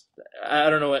this.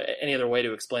 I don't know any other way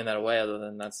to explain that away other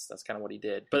than that's kind of what he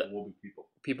did. But People will be people.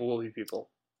 People will be people.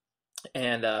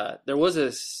 And there was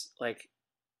this like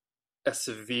a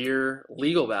severe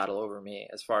legal battle over me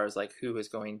as far as like who is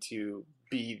going to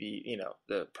be the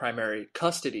the primary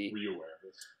custody. Were you aware of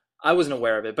this? I wasn't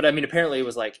aware of it, but apparently it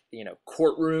was like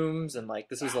courtrooms, and like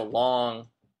this was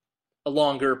a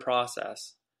longer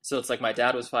process. So it's like my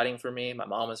dad was fighting for me, my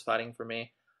mom was fighting for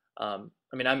me. I'm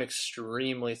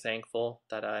extremely thankful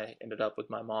that I ended up with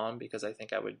my mom, because I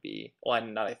think I would be, I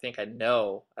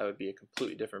know I would be a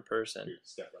completely different person. Your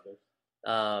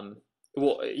stepbrother?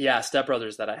 Well, yeah,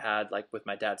 stepbrothers that I had, like with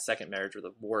my dad's second marriage, were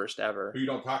the worst ever. Who you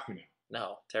don't talk to now?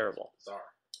 No, terrible. Sorry.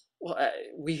 Well,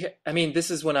 this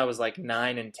is when I was like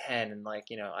 9 and 10, and like,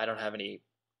 I don't have any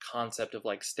concept of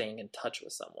like staying in touch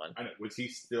with someone. I know. Was he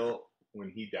still, when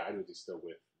he died, was he still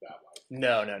with that wife?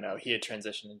 No. He had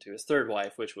transitioned into his third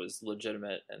wife, which was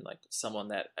legitimate and like someone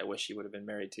that I wish he would have been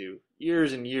married to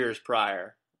years and years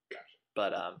prior.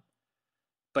 Gotcha.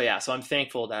 But yeah, so I'm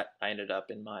thankful that I ended up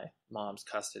in my mom's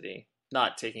custody,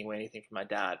 not taking away anything from my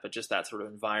dad, but just that sort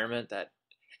of environment that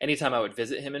anytime I would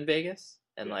visit him in Vegas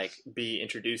and like be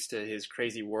introduced to his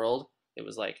crazy world, it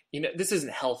was like, this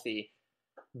isn't healthy,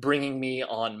 bringing me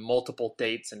on multiple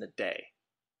dates in a day.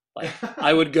 Like,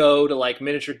 I would go to like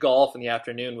miniature golf in the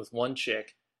afternoon with one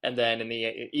chick, and then in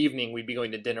the evening we'd be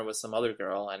going to dinner with some other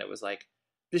girl, and it was like,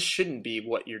 this shouldn't be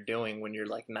what you're doing when you're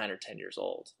like 9 or 10 years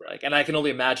old. Like, and I can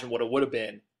only imagine what it would have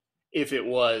been if it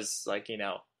was like,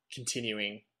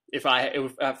 continuing if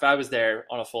I was there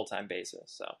on a full-time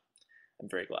basis. So I'm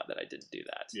very glad that I didn't do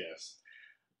that. Yes.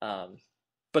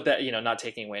 But that, not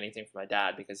taking away anything from my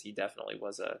dad, because he definitely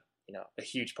was a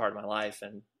huge part of my life.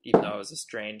 And even though I was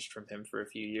estranged from him for a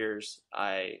few years,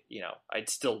 I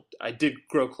did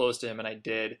grow close to him, and I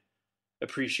did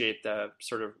appreciate the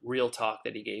sort of real talk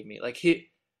that he gave me. Like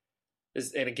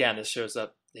and again, this shows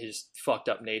up his fucked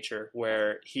up nature,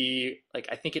 where he, like,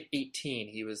 I think at 18,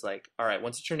 he was like, all right,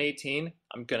 once you turn 18,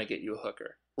 I'm going to get you a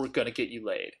hooker. We're going to get you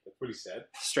laid. That's what he said.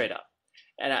 Straight up.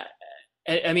 And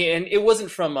I mean, and it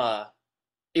wasn't from,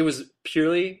 it was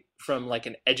purely from like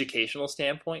an educational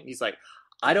standpoint. He's like,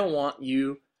 I don't want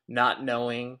you not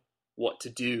knowing what to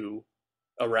do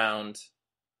around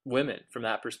women from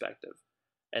that perspective.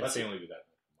 And That's so, the only do that.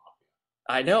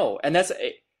 I know. And that's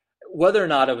whether or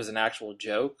not it was an actual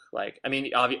joke. Like, I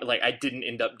mean, like, I didn't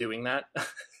end up doing that.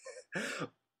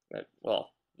 Well,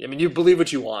 I mean, you believe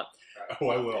what you want. Oh,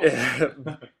 I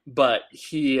will. But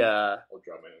he, I'll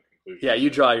draw my own conclusions. yeah, you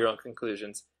draw your own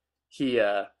conclusions.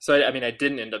 I mean, I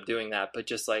didn't end up doing that, but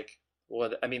just like,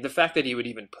 I mean, the fact that he would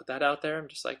even put that out there, I'm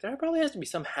just like, there probably has to be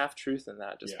some half truth in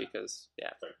that, just because,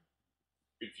 yeah.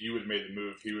 If you would have made the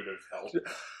move, he would have helped.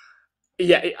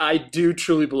 Yeah, I do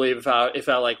truly believe if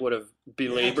I like would have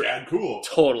belabored, yeah, cool,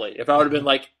 totally. If I would have been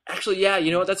like, actually, yeah,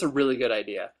 you know what, that's a really good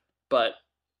idea. But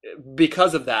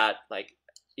because of that, like,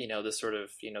 this sort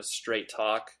of straight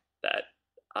talk that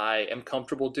I am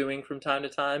comfortable doing from time to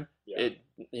time, it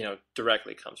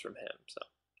directly comes from him. So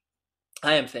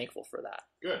I am thankful for that.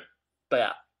 Good. But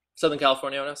yeah, Southern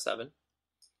California when I was 7.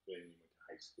 Then you went to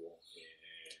high school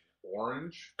in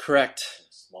Orange. Correct.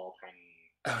 Small, tiny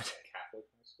Catholic high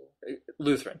school.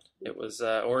 Lutheran. It was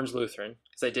Orange Lutheran,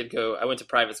 because I went to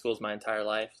private schools my entire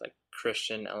life, like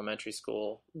Christian elementary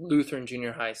school, Lutheran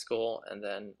junior high school, and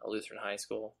then a Lutheran high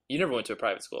school. You never went to a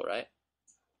private school, right?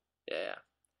 Yeah.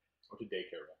 Went to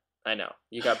daycare. I know.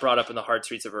 You got brought up in the hard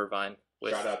streets of Irvine.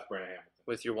 Shout out to Brandon Hamilton.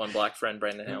 With your one black friend,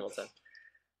 Brandon Hamilton.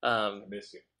 I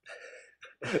miss you.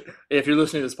 If you're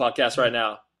listening to this podcast right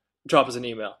now, drop us an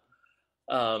email.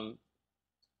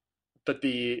 But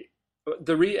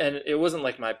and it wasn't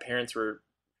like my parents were,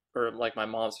 or like my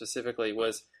mom specifically,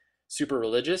 was super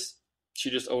religious. She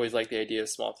just always liked the idea of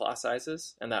small class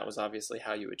sizes, and that was obviously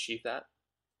how you achieve that.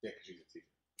 Yeah, because she's a teacher.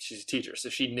 She's a teacher, so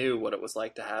she knew what it was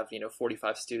like to have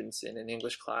 45 students in an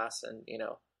English class, and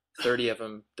 30 of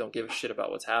them don't give a shit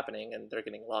about what's happening, and they're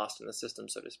getting lost in the system,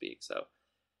 so to speak. So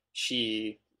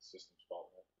the system's fault.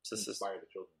 Inspire the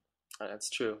children. That's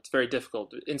true. It's very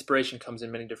difficult. Inspiration comes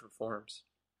in many different forms.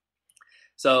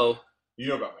 So you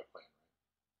know about my plan,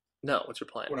 right? No, what's your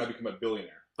plan? When I become a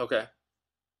billionaire, okay,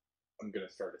 I'm gonna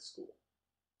start a school.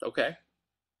 Okay.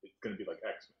 It's gonna be like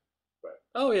X-Men,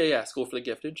 but School for the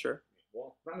Gifted, sure.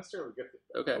 Well, not necessarily gifted.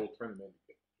 But okay. I will turn them into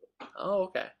gifted. Oh,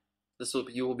 okay.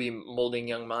 You will be molding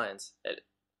young minds.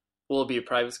 Will it be a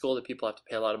private school that people have to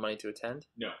pay a lot of money to attend?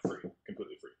 No, free,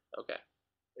 completely free. Okay.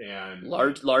 And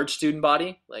large student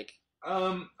body, like. I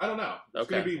don't know. It's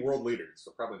gonna be world leaders,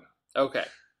 so probably not. Okay.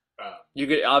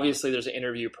 Obviously there's an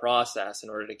interview process in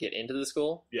order to get into the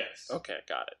school. Yes. Okay,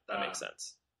 got it. That makes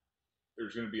sense.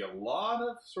 There's going to be a lot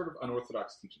of sort of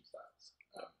unorthodox teaching styles.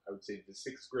 I would say the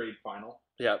 6th grade final.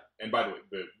 Yeah. And by the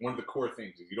way, one of the core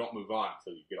things is you don't move on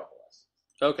until you get all the lessons.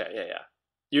 Okay, yeah.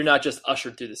 You're not just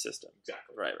ushered through the system.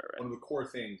 Exactly. Right. One of the core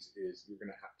things is you're going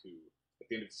to have to, at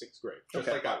the end of 6th grade, just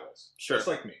like I was. Sure. Just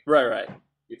like me. Right.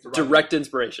 Direct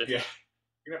inspiration. Yeah.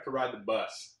 You're going to have to ride the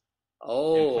bus.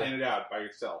 Oh. And plan it out by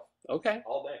yourself. Okay.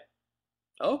 All day.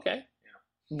 Okay.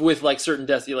 Yeah. With like certain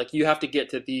you have to get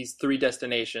to these 3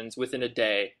 destinations within a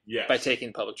day. Yes. By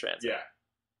taking public transit. Yeah.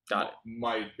 Got it.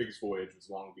 My biggest voyage was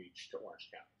Long Beach to Orange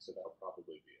County, so that'll probably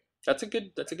be it. That's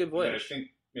a good voyage. And I think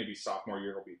maybe sophomore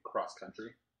year will be cross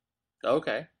country.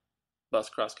 Okay. Bus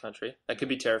cross country. That could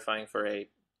be terrifying for a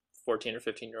 14 or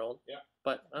 15-year-old. Yeah.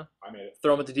 But I made it.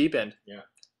 Throw them at the deep end. Yeah.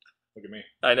 Look at me.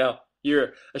 I know.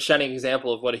 You're a shining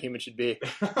example of what a human should be.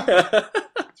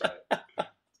 That's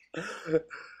right.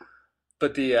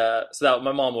 But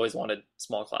my mom always wanted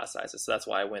small class sizes, so that's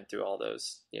why I went through all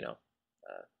those,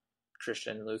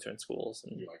 Christian and Lutheran schools.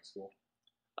 And, you like school?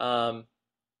 You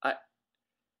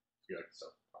like stuff?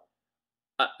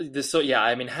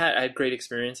 I had great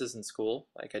experiences in school.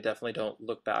 Like, I definitely don't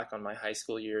look back on my high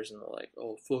school years and like,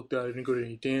 oh, fuck that, I didn't go to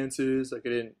any dances. Like,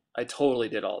 I totally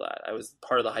did all that. I was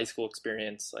part of the high school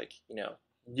experience, like,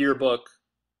 yearbook,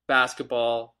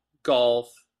 basketball,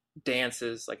 golf,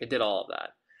 dances. Like, I did all of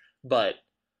that. But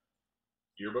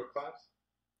yearbook class?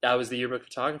 I was the yearbook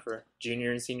photographer,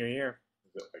 junior and senior year.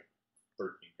 Is it like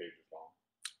 13 pages long?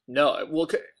 No, well,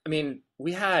 I mean,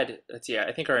 we had,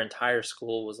 I think our entire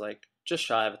school was like just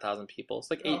shy of 1,000 people. It's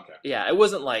like 8. Okay. Yeah, it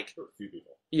wasn't like, There were a few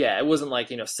people. yeah, it wasn't like,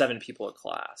 7 people a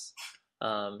class.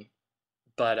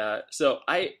 So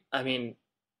I mean,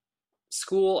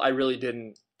 school, I really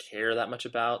didn't care that much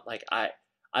about. Like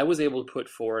I was able to put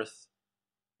forth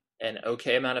an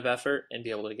okay amount of effort and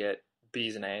be able to get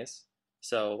B's and A's.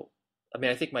 So, I mean,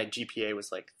 I think my GPA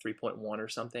was like 3.1 or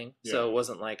something. Yeah. So it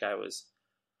wasn't like I was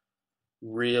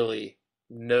really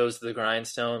nose to the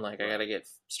grindstone. Like I got to get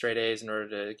straight A's in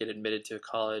order to get admitted to a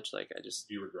college. Like I just.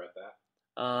 Do you regret that?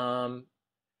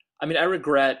 I mean, I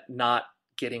regret not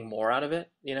getting more out of it,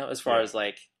 as far as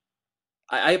like,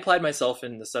 I applied myself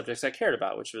in the subjects I cared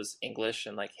about, which was English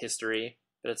and like history.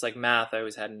 But it's like math I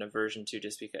always had an aversion to,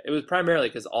 just because it was primarily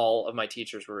because all of my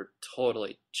teachers were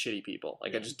totally shitty people.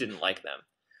 Like I just didn't like them.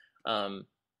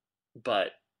 But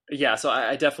yeah, so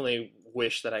I definitely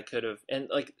wish that I could have, and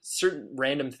like certain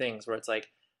random things where it's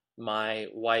like my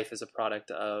wife is a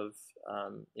product of,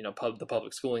 the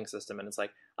public schooling system. And it's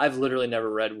like, I've literally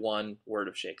never read one word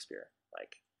of Shakespeare,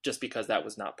 like just because that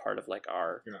was not part of like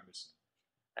our, You're not missing.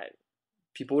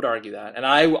 People would argue that, and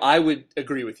I would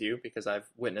agree with you because I've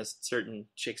witnessed certain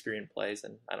Shakespearean plays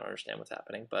and I don't understand what's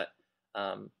happening. But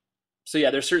so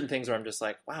yeah, there's certain things where I'm just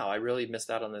like, wow, I really missed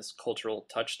out on this cultural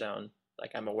touchstone.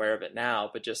 Like I'm aware of it now,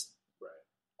 but just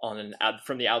on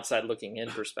from the outside looking in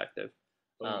perspective.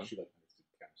 Well,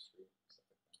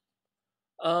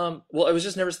 it was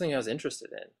just never something I was interested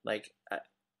in. Like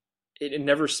it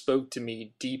never spoke to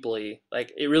me deeply.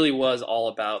 Like it really was all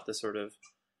about the sort of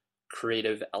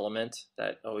creative element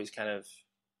that always kind of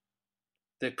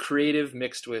the creative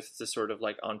mixed with the sort of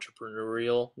like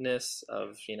entrepreneurialness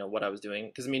of what I was doing,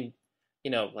 because I mean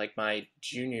like my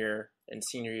junior and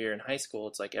senior year in high school,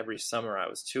 it's like every summer I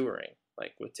was touring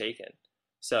like with Taken.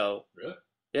 So really,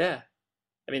 yeah,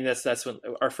 I mean that's when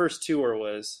our first tour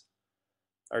was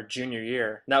our junior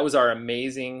year. That was our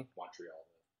amazing Montreal.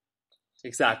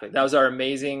 Exactly, that was our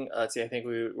amazing. Let's see, I think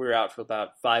we were out for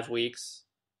about 5 weeks.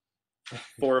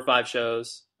 4 or 5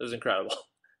 shows. It was incredible.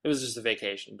 It was just a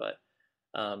vacation, but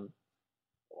a lot of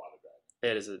driving.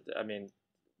 It is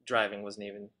driving wasn't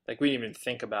even like, we didn't even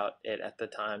think about it at the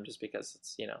time, just because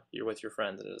it's you're with your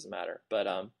friends and it doesn't matter. But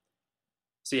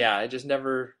so yeah, I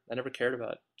never cared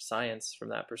about science from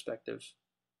that perspective.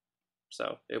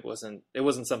 So it wasn't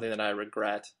something that I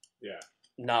regret. Yeah.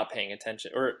 Not paying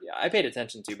attention, or I paid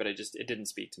attention to, but it didn't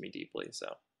speak to me deeply. So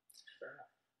fair enough.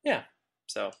 Yeah.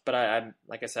 So, but I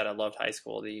like I said, I loved high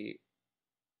school.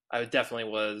 I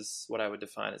definitely was what I would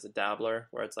define as a dabbler,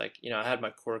 where it's like, I had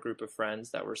my core group of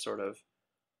friends that were sort of,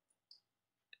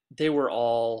 they were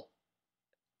all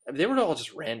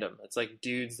just random. It's like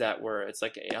dudes that were, it's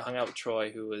like I hung out with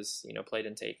Troy, who was, played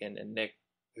in Taken, and Nick,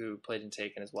 who played in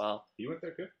Taken as well. You went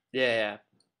there too? Yeah.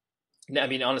 I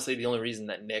mean, honestly, the only reason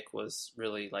that Nick was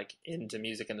really like into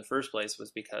music in the first place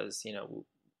was because,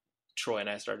 Troy and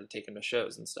I started taking him to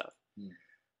shows and stuff.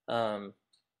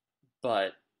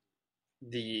 But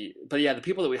yeah, the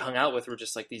people that we hung out with were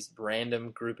just like these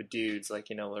random group of dudes. Like,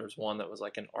 there was one that was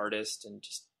like an artist and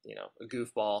just, a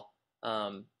goofball.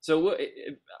 So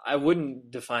I wouldn't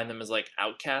define them as like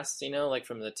outcasts, like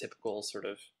from the typical sort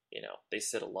of, they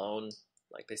sit alone,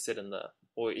 like they sit in the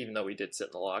boy, even though we did sit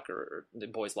in the locker or the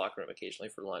boys' locker room occasionally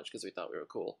for lunch because we thought we were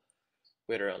cool.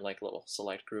 We had our own like little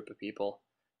select group of people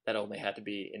that only had to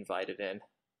be invited in.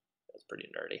 That was pretty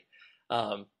nerdy.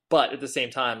 But at the same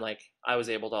time, like I was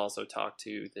able to also talk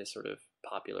to the sort of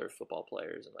popular football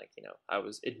players, and like, I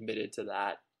was admitted to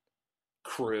that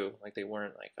crew. Like they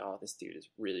weren't like, oh, this dude is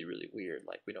really, really weird.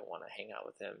 Like we don't want to hang out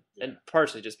with him. Yeah. And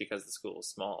partially just because the school was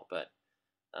small, but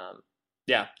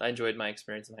yeah, I enjoyed my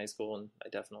experience in high school, and I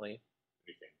definitely.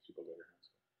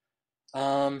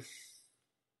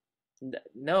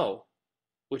 No,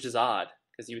 which is odd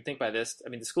because you would think by this, I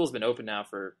mean, the school's been open now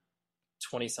for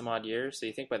 20 some odd years, so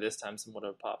you think by this time someone would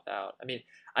have popped out. I mean,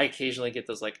 I occasionally get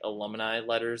those like alumni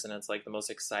letters, and it's like the most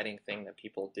exciting thing that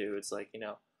people do. It's like,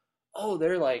 oh,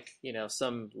 they're like,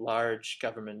 some large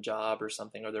government job or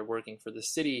something, or they're working for the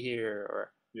city here,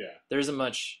 or there isn't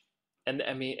much. And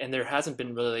I mean, and there hasn't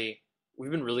been really,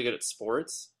 we've been really good at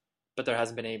sports, but there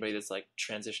hasn't been anybody that's like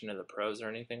transitioned to the pros or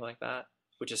anything like that,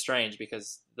 which is strange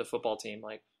because the football team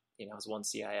like, has won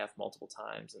CIF multiple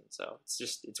times. And so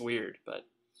it's weird, but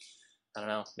I don't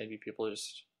know. Maybe people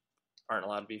just aren't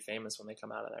allowed to be famous when they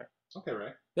come out of there. Okay,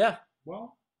 right. Yeah.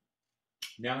 Well,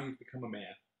 now you've become a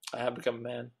man. I have become a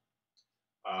man.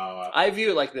 I view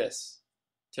it like this,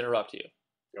 to interrupt you.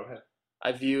 Go ahead.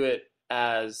 I view it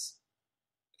as,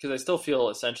 because I still feel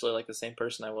essentially like the same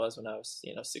person I was when I was,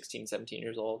 16, 17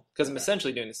 years old. Because I'm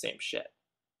essentially doing the same shit.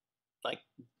 Like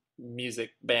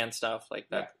music, band stuff like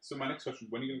that. Yeah. So my next question,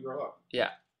 when are you going to grow up? Yeah.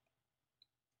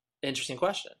 Interesting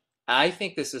question. I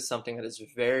think this is something that is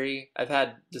I've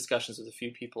had discussions with a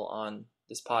few people on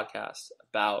this podcast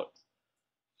about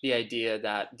the idea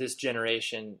that this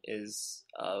generation is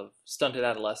of stunted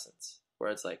adolescence,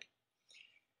 where it's like,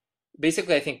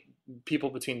 basically, I think people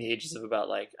between the ages of about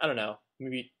like, I don't know,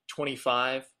 maybe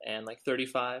 25 and like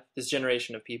 35, this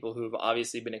generation of people who've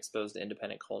obviously been exposed to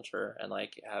independent culture and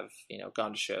like have,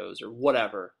 gone to shows or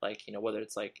whatever, like, whether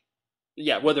it's like,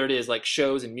 whether it is like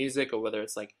shows and music or whether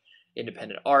it's like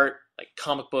independent art, like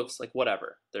comic books, like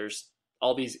whatever. There's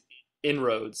all these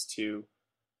inroads to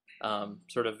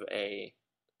sort of a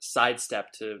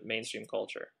sidestep to mainstream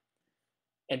culture.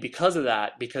 And because of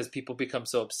that, because people become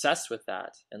so obsessed with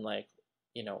that and like,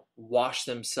 wash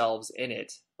themselves in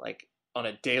it like on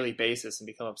a daily basis and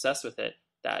become obsessed with it,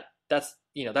 that's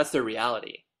their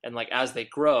reality. And like as they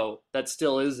grow, that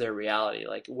still is their reality.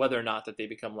 Like whether or not that they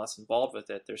become less involved with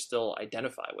it, they're still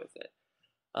identify with it.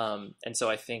 And so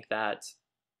I think that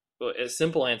a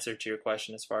simple answer to your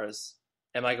question as far as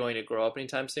am I going to grow up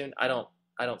anytime soon? I don't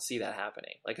see that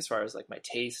happening. Like as far as like my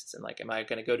tastes and like am I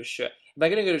going to go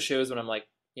to shows when I'm like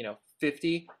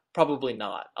 50? Probably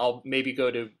not. I'll maybe go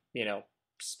to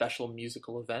special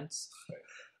musical events,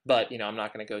 but I'm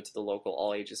not going to go to the local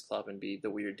all ages club and be the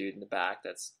weird dude in the back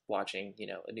that's watching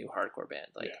a new hardcore band.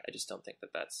 Like I just don't think that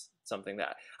that's something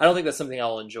that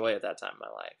I'll enjoy at that time in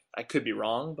my life. I could be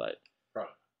wrong, but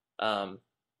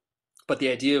but the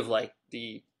idea of like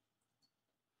the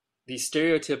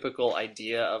stereotypical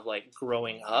idea of like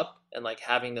growing up and like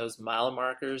having those mile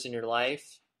markers in your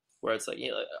life where it's like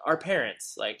our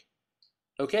parents like,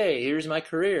 okay, here's my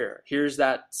career, here's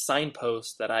that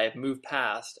signpost that I have moved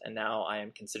past and now I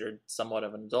am considered somewhat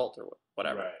of an adult or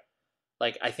whatever. Right.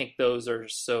 Like I think those are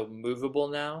so movable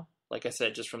now, like I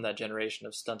said, just from that generation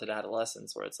of stunted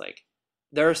adolescence where it's like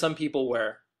there are some people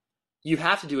where you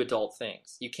have to do adult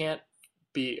things. You can't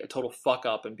be a total fuck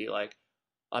up and be like,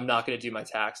 I'm not going to do my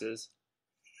taxes.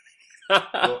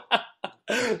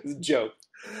 Joke.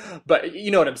 But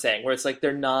you know what I'm saying, where it's like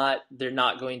they're not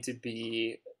going to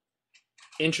be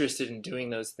interested in doing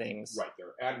those things. Right. There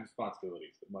are added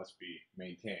responsibilities that must be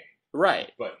maintained.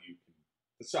 Right. But you can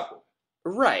supplement.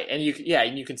 Right. And you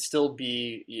can still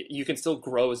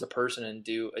grow as a person and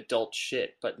do adult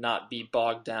shit, but not be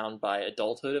bogged down by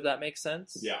adulthood, if that makes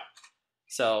sense. Yeah.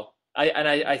 So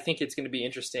I think it's going to be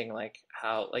interesting, like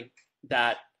how like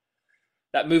that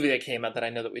movie that came out that I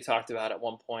know that we talked about at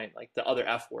one point, like The Other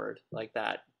F Word, like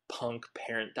that punk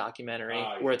parent documentary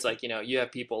where it's like, you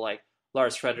have people like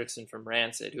Lars Fredrickson from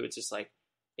Rancid, who it's just like,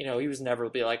 he was never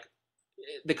be like,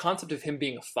 the concept of him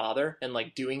being a father and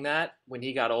like doing that when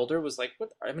he got older was like,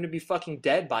 what? I'm going to be fucking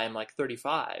dead by him like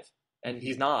 35, and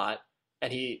he's not,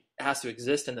 and he has to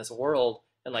exist in this world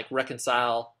and like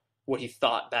reconcile what he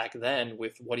thought back then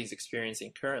with what he's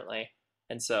experiencing currently.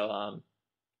 And so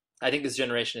I think this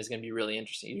generation is going to be really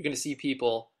interesting. You're going to see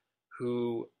people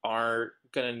who are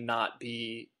going to not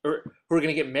be, or who are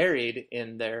going to get married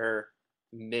in their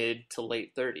mid to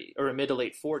late 30s or mid to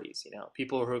late 40s,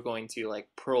 people who are going to like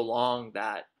prolong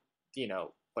that,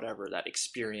 whatever, that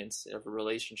experience of a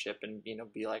relationship and,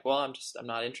 be like, well, I'm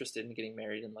not interested in getting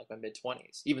married in like my mid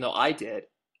 20s, even though I did.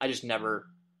 I never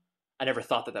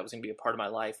thought that was going to be a part of my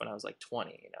life when I was like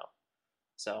 20,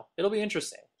 So it'll be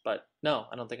interesting, but no,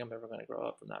 I don't think I'm ever going to grow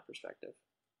up from that perspective.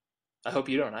 I hope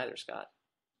you don't either, Scott.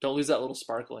 Don't lose that little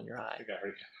sparkle in your eye. I think I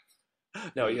already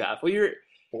have. No, you have. Well, you're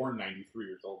born 93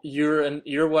 years old.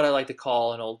 You're what I like to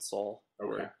call an old soul.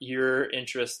 Okay. Your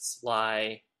interests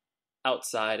lie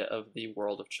outside of the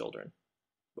world of children,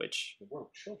 which the world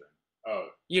of children. Oh,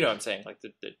 you know what I'm saying? Like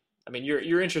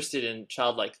you're interested in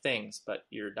childlike things, but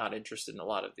you're not interested in a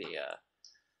lot of the,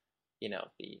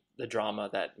 the drama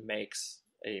that makes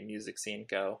a music scene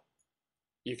go.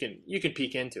 You can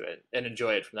peek into it and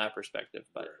enjoy it from that perspective,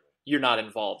 but you're not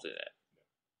involved in it.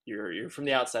 You're from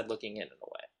the outside looking in a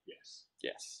way. Yes.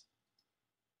 Yes.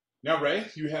 Now, Ray,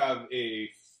 you have a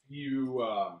few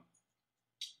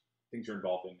things you're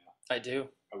involved in now. I do.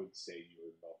 I would say you were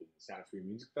involved in the Santa Fe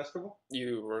Music Festival.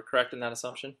 You were correct in that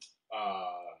assumption.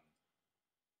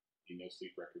 The No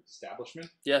Sleep Records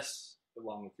establishment. Yes.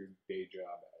 Along with your day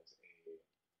job as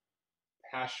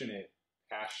a passionate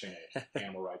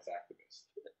animal rights activist.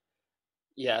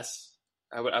 Yes,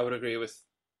 I would agree with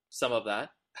some of that.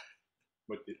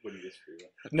 What do you disagree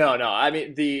with? No. I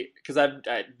mean the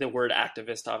word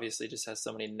activist obviously just has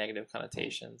so many negative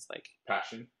connotations. Like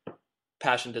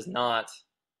passion does not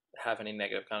have any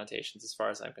negative connotations as far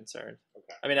as I'm concerned.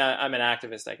 Okay. I mean, I'm an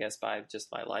activist, I guess, by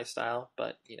just my lifestyle,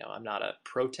 but I'm not a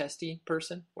protesty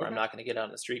person where I'm not going to get out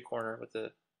on the street corner with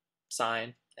a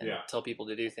sign and tell people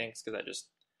to do things because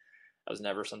That was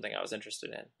never something I was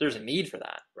interested in. There's a need for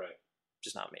that, Right.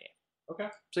 just not me. Okay.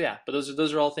 So yeah, but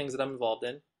those are all things that I'm involved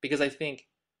in, because I think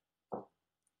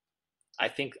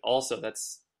also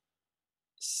that's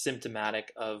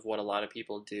symptomatic of what a lot of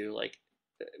people do, like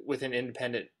within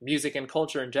independent music and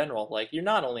culture in general. Like, you're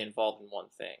not only involved in one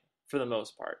thing for the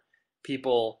most part.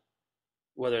 People,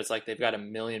 whether it's like they've got a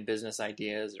million business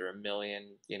ideas or a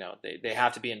million, they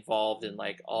have to be involved in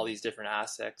like all these different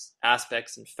aspects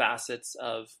and facets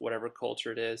of whatever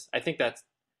culture it is. I think that's,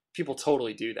 people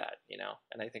totally do that,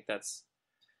 and I think that's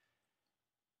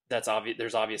obvious.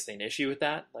 There's obviously an issue with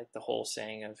that, like the whole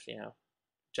saying of,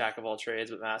 jack of all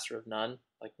trades but master of none,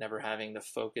 like never having the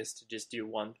focus to just do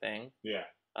one thing. Yeah.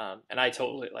 And I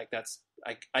totally, like,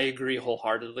 I agree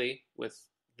wholeheartedly with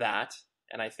that.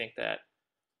 And I think that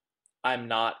I'm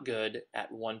not good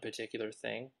at one particular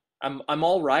thing. I'm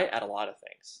all right at a lot of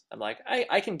things. I'm like,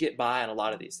 I can get by on a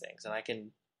lot of these things, and I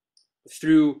can,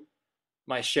 through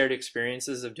my shared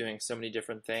experiences of doing so many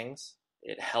different things,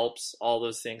 it helps all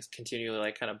those things continually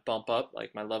like kind of bump up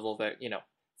like my level of,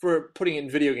 for putting it in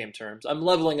video game terms, I'm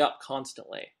leveling up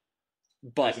constantly.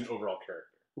 But as an overall character.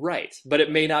 Right. But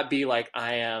it may not be like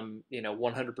I am,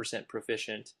 100%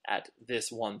 proficient at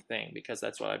this one thing, because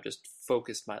that's what I've just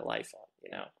focused my life on,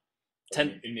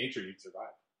 In nature, you'd survive.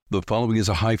 The following is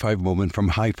a high five moment from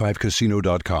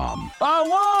highfivecasino.com. I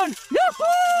won! Yahoo!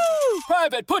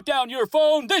 Private, put down your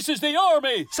phone. This is the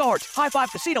Army. Sarge, High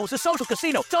Five Casino is a social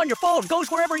casino. It's on your phone, goes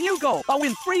wherever you go. I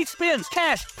win free spins,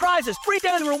 cash, prizes, free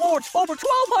daily rewards, over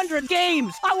 1,200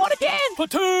 games. I won again!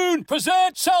 Platoon,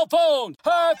 present cell phone.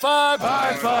 High Five.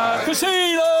 High Five.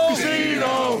 Casino.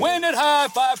 Casino. Win at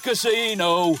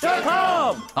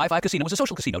highfivecasino.com. High Five Casino is a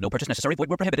social casino. No purchase necessary. Void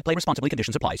where prohibited. Play responsibly.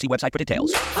 Conditions apply. See website for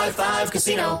details. High Five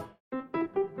Casino.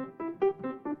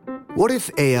 What if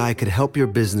AI could help your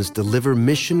business deliver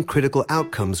mission-critical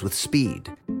outcomes with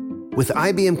speed? With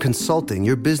IBM Consulting,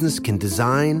 your business can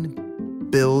design,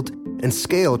 build, and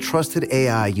scale trusted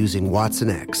AI using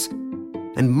watsonx,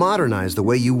 and modernize the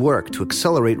way you work to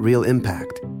accelerate real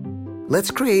impact.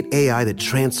 Let's create AI that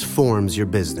transforms your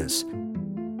business.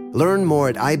 Learn more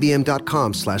at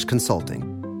ibm.com/consulting.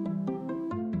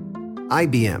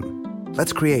 IBM.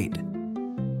 Let's create.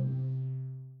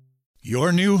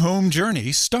 Your new home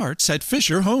journey starts at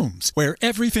Fisher Homes, where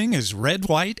everything is red,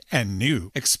 white, and new.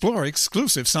 Explore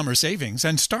exclusive summer savings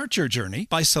and start your journey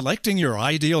by selecting your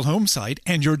ideal home site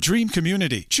and your dream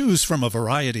community. Choose from a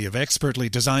variety of expertly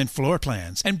designed floor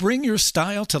plans and bring your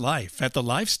style to life at the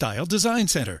Lifestyle Design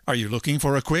Center. Are you looking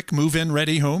for a quick move-in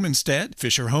ready home instead?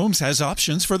 Fisher Homes has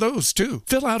options for those too.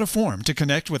 Fill out a form to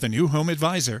connect with a new home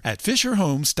advisor at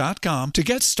fisherhomes.com to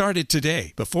get started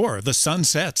today before the sun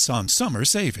sets on summer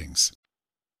savings.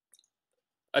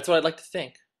 That's what I'd like to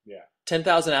think. Yeah.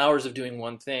 10,000 hours of doing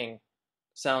one thing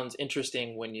sounds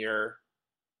interesting when you're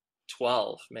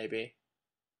 12, maybe.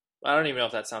 I don't even know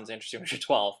if that sounds interesting when you're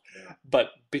 12, but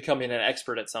becoming an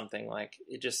expert at something, like,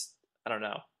 it just, I don't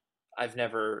know. I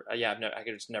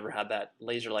just never had that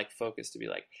laser-like focus to be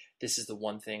like, this is the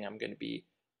one thing I'm going to be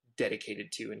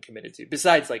dedicated to and committed to.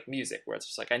 Besides like music, where it's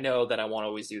just like, I know that I want to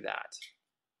always do that.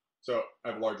 So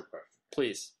I have a larger question.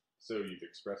 Please. So you've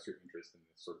expressed your interest in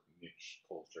this sort of niche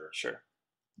culture. Sure.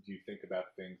 Do you think about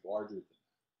things larger than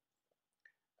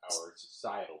our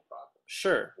societal problems?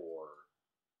 Sure. Or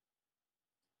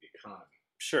the economy?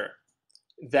 Sure.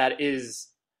 That is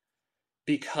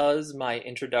because my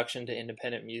introduction to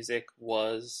independent music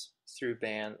was through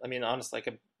band. I mean, honestly, like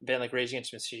a band like Rage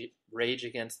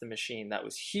Against the Machine, that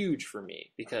was huge for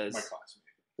me because... My classmate.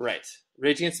 Right.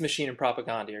 Rage Against the Machine and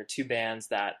Propaganda are two bands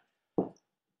that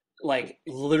like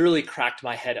literally cracked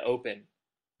my head open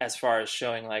as far as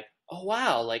showing like, oh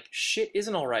wow, like shit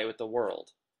isn't all right with the world.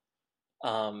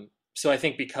 So I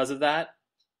think because of that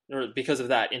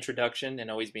introduction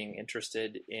and always being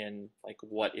interested in like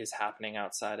what is happening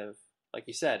outside of, like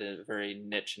you said, a very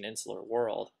niche and insular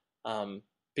world,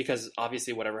 because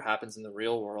obviously whatever happens in the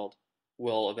real world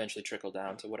will eventually trickle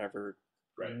down to whatever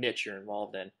niche you're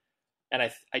involved in. And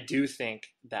I do think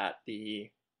that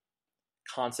the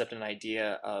concept and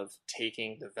idea of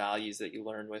taking the values that you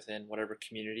learn within whatever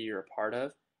community you're a part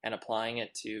of and applying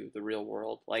it to the real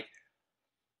world. Like,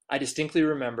 I distinctly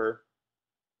remember,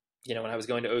 when I was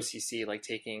going to OCC, like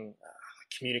taking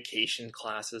communication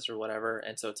classes or whatever.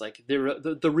 And so it's like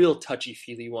the real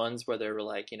touchy-feely ones where they were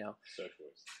like,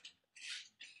 Socialist.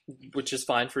 Which is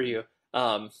fine for you. Get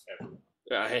a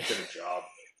job.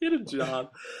 Get a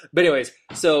job. But anyways,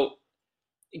 so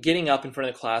getting up in front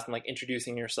of the class and like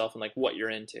introducing yourself and like what you're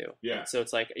into. Yeah. And so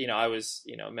it's like, I was,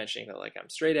 mentioning that like I'm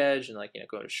straight edge and like,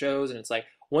 going to shows, and it's like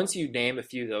once you name a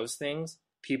few of those things,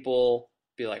 people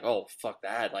be like, oh, fuck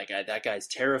that. Like, that guy's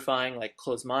terrifying, like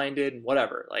closed-minded,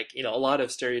 whatever. Like, you know, a lot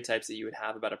of stereotypes that you would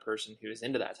have about a person who is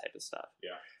into that type of stuff.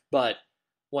 Yeah. But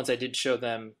once I did show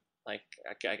them, like,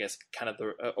 I guess kind of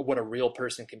what a real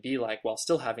person can be like while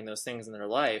still having those things in their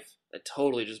life, that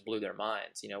totally just blew their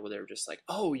minds, you know, where they were just like,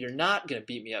 oh, you're not going to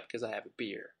beat me up because I have a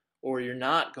beer, or you're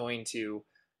not going to,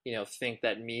 you know, think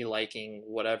that me liking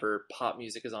whatever pop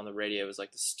music is on the radio is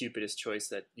like the stupidest choice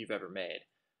that you've ever made.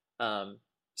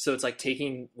 So it's like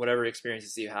taking whatever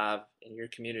experiences you have in your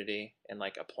community and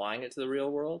like applying it to the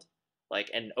real world, like,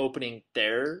 and opening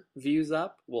their views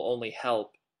up will only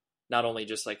help, not only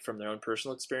just like from their own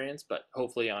personal experience, but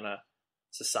hopefully on a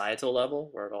societal level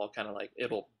where it all kind of like,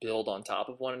 it'll build on top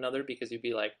of one another, because you'd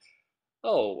be like,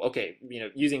 oh, okay, you know,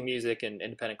 using music and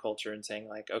independent culture and saying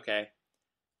like, okay,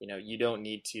 you know, you don't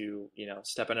need to, you know,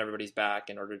 step on everybody's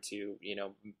back in order to, you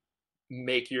know,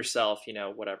 make yourself, you know,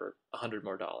 whatever, $100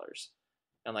 more.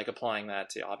 And like applying that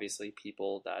to obviously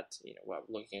people that, you know,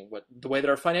 looking what the way that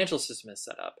our financial system is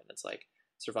set up, and it's like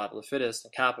survival of the fittest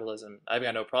and capitalism. I've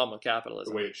got no problem with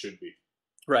capitalism. The way it should be.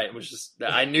 Right. Which is,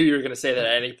 I knew you were going to say that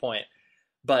at any point.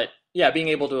 But yeah, being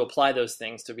able to apply those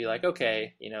things to be like,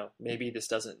 okay, you know, maybe this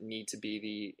doesn't need to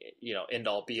be the, you know, end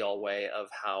all be all way of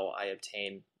how I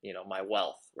obtain, you know, my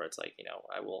wealth, where it's like, you know,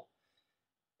 I will,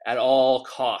 at all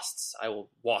costs, I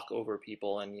will walk over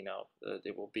people, and, you know,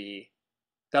 it will be,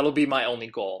 that'll be my only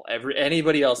goal.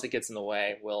 Anybody else that gets in the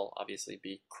way will obviously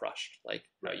be crushed, like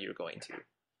how you're going to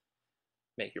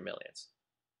make your millions.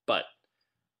 But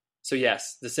so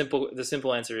yes, the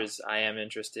simple answer is I am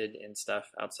interested in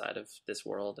stuff outside of this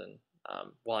world, and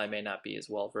while I may not be as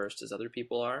well versed as other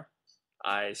people are,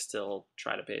 I still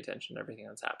try to pay attention to everything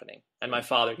that's happening. And my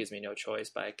father gives me no choice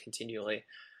by continually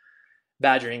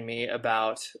badgering me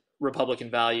about Republican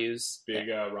values. Big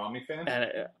Romney fan?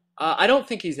 And I don't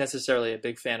think he's necessarily a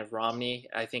big fan of Romney.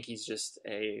 I think he's just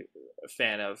a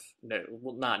fan of,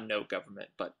 not no government,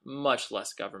 but much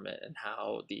less government, and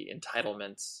how the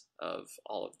entitlements of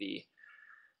all of the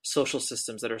social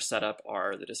systems that are set up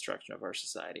are the destruction of our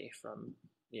society, from,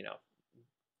 you know,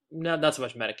 not so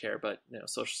much Medicare, but, you know,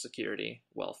 Social Security,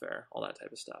 welfare, all that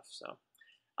type of stuff. So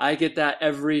I get that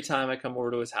every time I come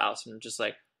over to his house, and I'm just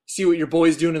like, see what your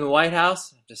boy's doing in the White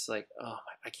House? I'm just like, oh,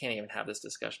 I can't even have this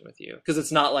discussion with you. Because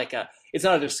it's not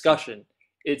a discussion.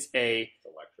 It's a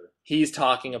lecture. He's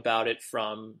talking about it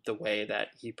from the way that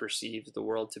he perceives the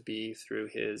world to be through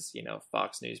his, you know,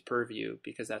 Fox News purview,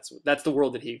 because that's the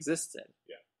world that he exists in.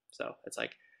 Yeah. So it's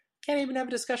like, can't even have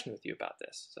a discussion with you about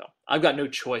this. So I've got no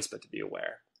choice but to be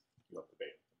aware. Love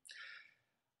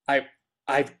debate.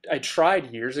 I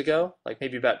tried years ago, like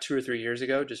maybe about 2 or 3 years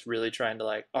ago, just really trying to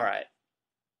like, all right,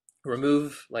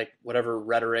 remove like whatever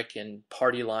rhetoric and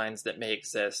party lines that may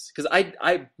exist. Because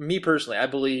me personally, I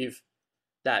believe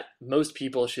that most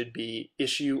people should be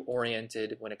issue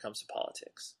oriented when it comes to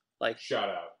politics. Like, shout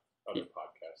out other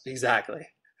podcasts. Exactly.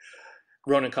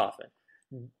 Ronan Coffin.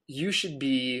 You should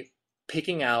be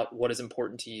picking out what is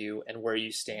important to you and where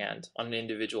you stand on an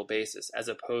individual basis, as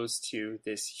opposed to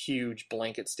this huge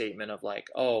blanket statement of like,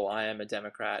 oh, I am a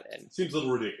Democrat. And it seems a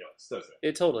little ridiculous, doesn't it?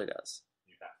 It totally does.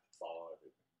 You have to follow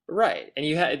everything. Right.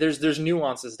 And there's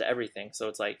nuances to everything. So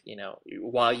it's like, you know,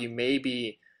 while you may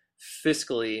be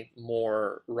fiscally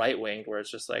more right-winged, where it's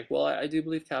just like, well, I do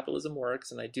believe capitalism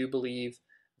works, and I do believe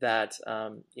that,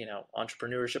 you know,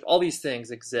 entrepreneurship, all these things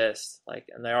exist, like,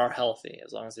 and they are healthy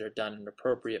as long as they're done in an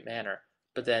appropriate manner.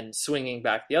 But then swinging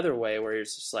back the other way, where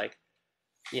it's just like,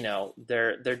 you know,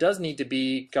 there does need to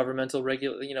be governmental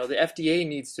you know, the FDA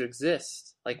needs to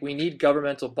exist. Like, we need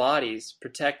governmental bodies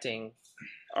protecting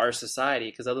our society,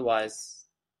 because otherwise,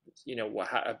 you know,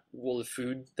 will the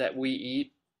food that we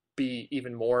eat be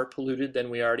even more polluted than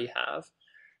we already have?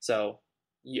 So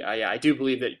yeah, I do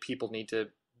believe that people need to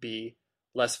be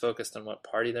less focused on what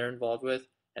party they're involved with,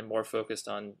 and more focused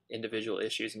on individual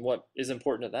issues and what is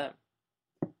important to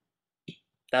them.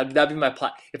 That'd be my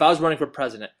if I was running for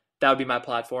president, that would be my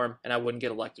platform, and I wouldn't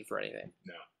get elected for anything.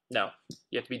 No,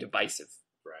 you have to be divisive.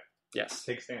 Right. Yes.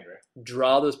 Take a stand, right?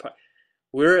 Draw those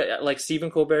we're, like Stephen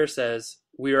Colbert says,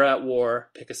 we are at war,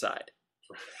 pick a side.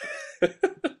 All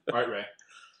right, Ray.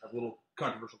 I have a little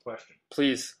controversial question.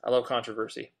 Please, I love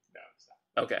controversy. No, it's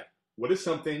not. Okay. What is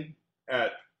something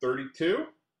at 32?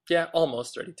 Yeah,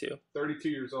 almost 32. 32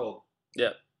 years old. Yeah.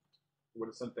 What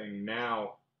is something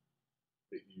now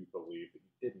that you believe that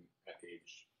you didn't at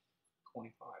age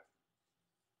 25?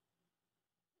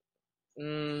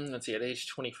 Let's see, at age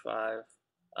 25.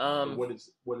 What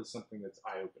is something that's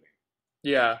eye-opening?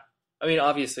 Yeah. I mean,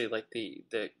 obviously, like the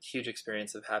huge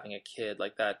experience of having a kid,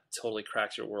 like that totally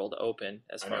cracks your world open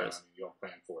as far as... you don't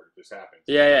plan for it. just happens.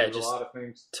 Yeah, There's just a lot of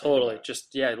things. Totally.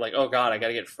 Just, like, oh God, I got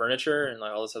to get furniture and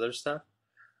like all this other stuff.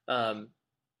 I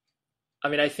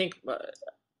mean, I think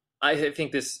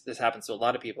this happens to a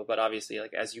lot of people, but obviously,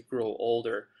 like, as you grow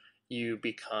older, you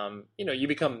become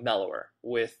mellower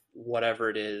with whatever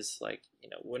it is. Like,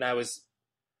 when I was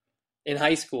in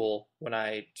high school, when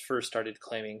I first started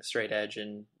claiming straight edge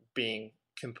and being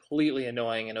completely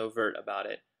annoying and overt about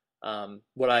it,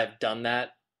 would I have done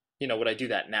that? Would I do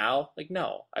that now? Like,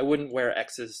 no, I wouldn't wear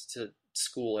X's to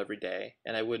school every day,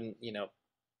 and I wouldn't,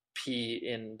 pee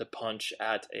in the punch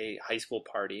at a high school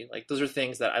party. Like, those are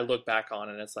things that I look back on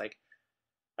and it's like,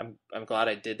 I'm glad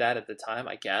I did that at the time,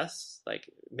 I guess. Like,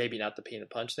 maybe not the pee in the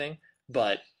punch thing,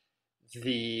 but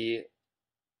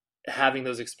having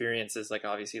those experiences, like,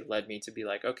 obviously led me to be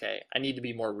like, okay, I need to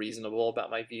be more reasonable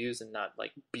about my views and not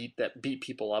like beat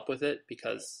people up with it,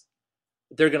 because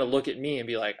they're going to look at me and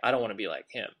be like, I don't want to be like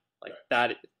him. Like,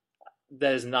 that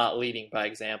is not leading by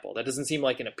example. That doesn't seem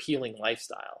like an appealing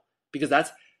lifestyle, because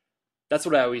that's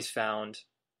what I always found,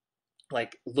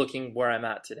 like, looking where I'm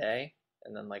at today,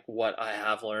 and then like what I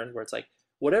have learned, where it's like,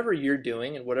 whatever you're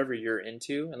doing and whatever you're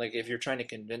into, and like if you're trying to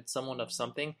convince someone of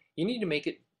something, you need to make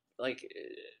it like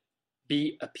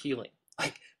be appealing.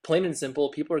 Like, plain and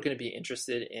simple, people are going to be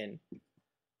interested in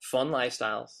fun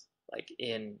lifestyles, like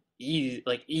in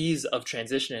ease of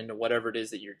transition into whatever it is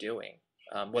that you're doing,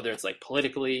 whether it's like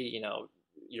politically,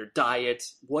 your diet,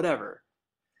 whatever.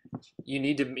 You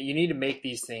need to make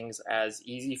these things as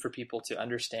easy for people to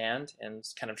understand and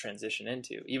kind of transition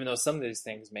into, even though some of these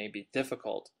things may be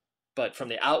difficult. But from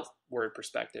the outward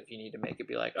perspective, you need to make it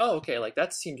be like, oh, okay, like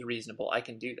that seems reasonable. I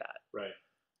can do that. Right.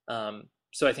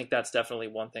 So I think that's definitely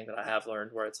one thing that I have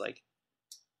learned, where it's like,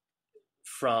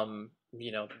 from,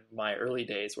 my early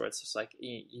days, where it's just like,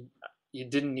 you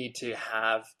didn't need to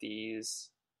have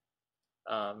these,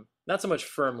 not so much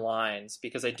firm lines,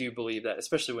 because I do believe that,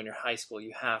 especially when you're high school,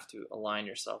 you have to align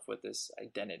yourself with this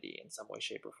identity in some way,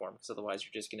 shape, or form, because otherwise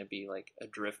you're just going to be like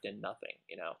adrift in nothing,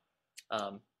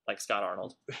 like Scott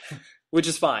Arnold, which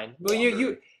is fine. Well,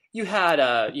 you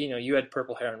had you had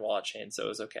purple hair and wallet chain, so it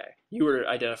was okay. You were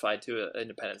identified to an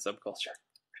independent subculture.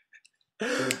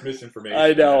 Misinformation.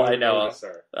 I know.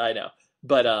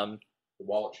 But the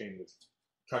wallet chain was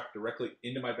tucked directly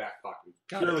into my back pocket,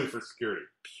 purely for security,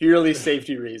 purely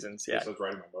safety reasons. Yeah, I was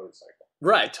riding my motorcycle.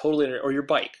 Right, totally, or your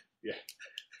bike. Yeah,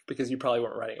 because you probably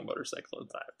weren't riding a motorcycle at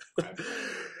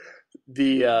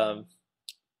the time.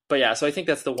 But yeah, so I think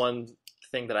that's the one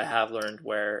thing that I have learned,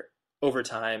 where over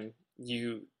time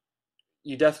you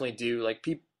definitely do, like,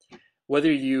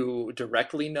 whether you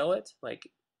directly know it, like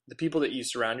the people that you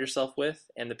surround yourself with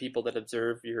and the people that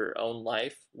observe your own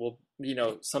life will,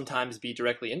 sometimes be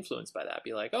directly influenced by that.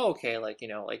 Be like, oh, okay, like,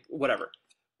 like whatever.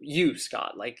 You,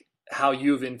 Scott, like how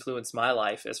you've influenced my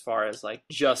life as far as like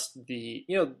just the,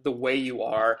 the way you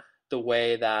are, the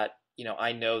way that,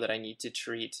 I know that I need to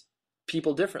treat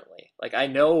people differently. Like, I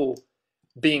know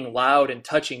being loud and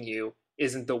touching you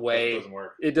isn't the way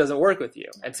it doesn't work with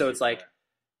you. And so it's like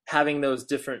having those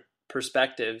different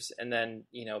perspectives, and then,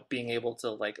 being able to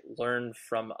like learn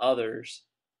from others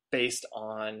based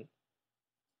on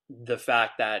the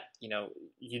fact that,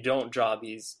 you don't draw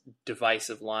these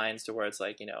divisive lines to where it's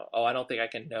like, oh, I don't think I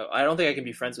can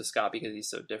be friends with Scott because he's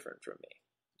so different from me,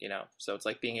 So it's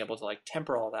like being able to like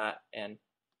temper all that and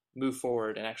move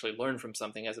forward and actually learn from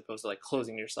something, as opposed to like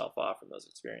closing yourself off from those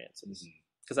experiences.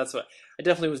 Because that's what I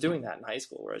definitely was doing that in high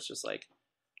school, where it's just like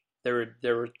there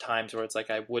were times where it's like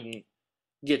I wouldn't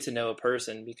get to know a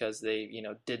person because they,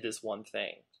 did this one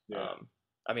thing. Yeah.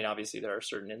 I mean, obviously there are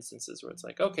certain instances where it's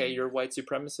like, okay, you're a white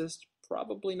supremacist,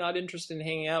 probably not interested in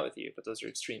hanging out with you, but those are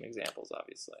extreme examples,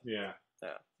 obviously. Yeah.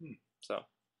 So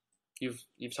you've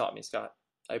taught me, Scott.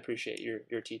 I appreciate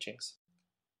your teachings.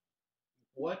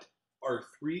 What are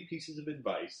 3 pieces of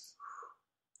advice?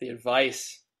 The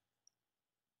advice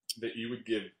that you would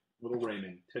give little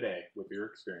Raymond today with your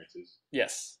experiences?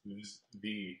 Yes.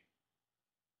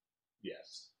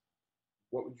 Yes.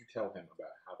 What would you tell him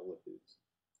about how to live his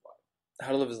life?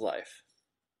 How to live his life.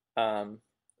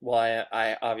 Well,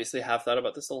 I obviously have thought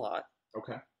about this a lot.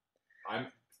 Okay.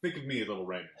 Think of me as little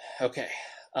Raymond. Okay.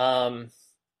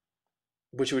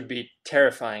 Which would be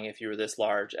terrifying if you were this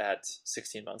large at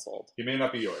 16 months old. He may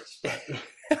not be yours. We've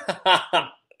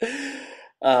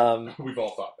all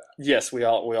thought that. Yes, we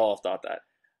all have thought that.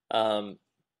 I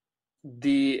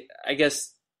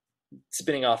guess,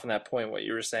 spinning off on that point, what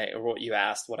you were saying, or what you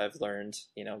asked, what I've learned,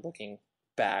 looking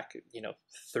back,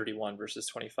 31 versus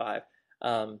 25.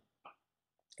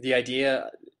 The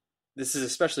idea, this has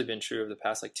especially been true over the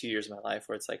past like 2 years of my life,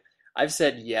 where it's like, I've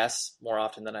said yes more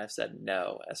often than I've said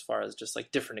no, as far as just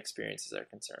like different experiences are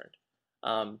concerned.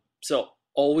 So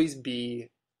always be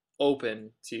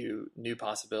open to new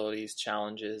possibilities,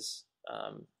 challenges,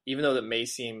 even though that may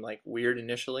seem like weird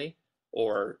initially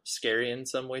or scary in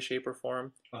some way, shape, or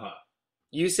form.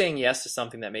 You saying yes to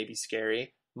something that may be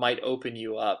scary might open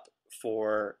you up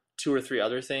for 2 or 3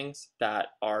 other things that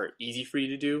are easy for you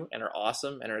to do and are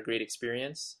awesome and are a great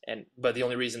experience. But the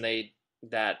only reason they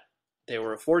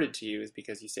were afforded to you is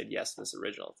because you said yes to this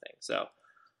original thing. So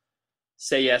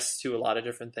say yes to a lot of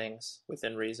different things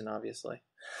within reason, obviously.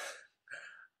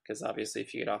 Because obviously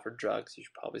if you get offered drugs, you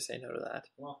should probably say no to that.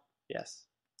 Well, yes.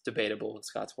 It's debatable in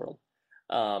Scott's world.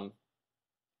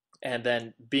 And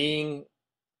then being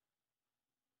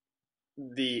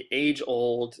the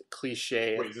age-old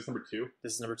cliche. Wait, is this number 2?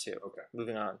 This is number 2. Okay.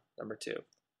 Moving on. Number 2.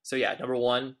 So yeah, number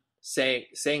 1, saying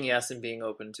yes and being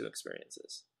open to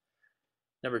experiences.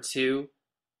 Number 2,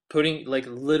 putting, like,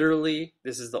 literally,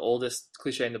 this is the oldest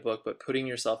cliche in the book, but putting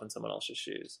yourself in someone else's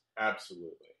shoes.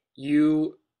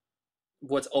 Absolutely.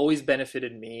 What's always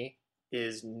benefited me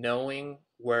is knowing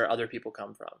where other people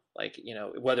come from. Like, you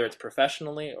know, whether it's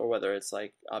professionally or whether it's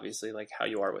like, obviously, like how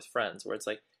you are with friends, where it's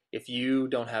like, if you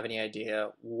don't have any idea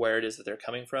where it is that they're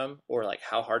coming from or like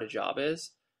how hard a job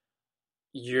is,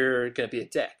 you're going to be a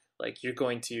dick. Like, you're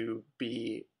going to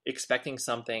be expecting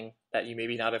something that you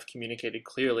maybe not have communicated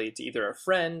clearly to either a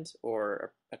friend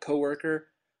or a coworker.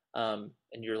 And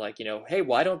you're like, you know, hey,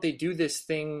 why don't they do this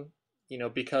thing? You know,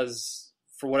 because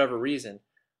for whatever reason,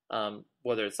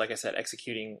 whether it's, like I said,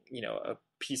 executing, you know, a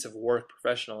piece of work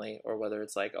professionally, or whether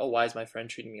it's like, oh, why is my friend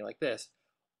treating me like this?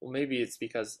 Well, maybe it's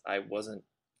because I wasn't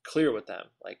clear with them.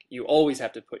 Like, you always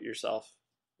have to put yourself,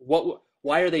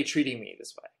 why are they treating me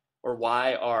this way? Or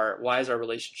why is our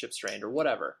relationship strained, or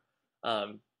whatever.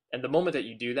 And the moment that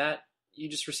you do that, you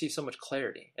just receive so much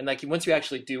clarity. And like, once you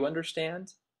actually do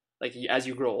understand, like as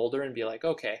you grow older and be like,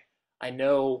 okay, I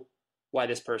know why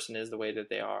this person is the way that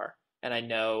they are. And I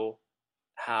know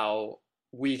how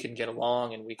we can get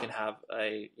along and we can have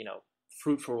a, you know,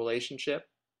 fruitful relationship.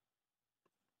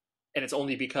 And it's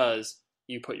only because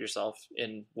you put yourself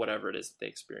in whatever it is that they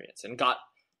experience and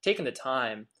taken the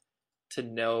time to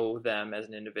know them as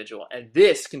an individual. And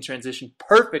this can transition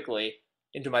perfectly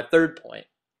into my third point,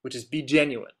 which is be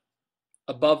genuine.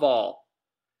 Above all,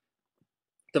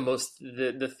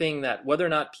 the thing that, whether or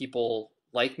not people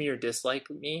like me or dislike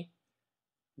me,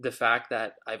 the fact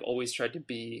that I've always tried to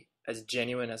be as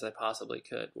genuine as I possibly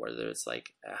could, whether it's like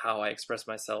how I express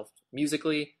myself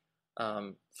musically,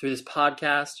 through this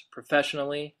podcast,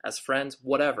 professionally, as friends,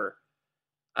 whatever.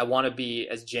 I want to be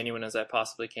as genuine as I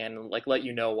possibly can and like let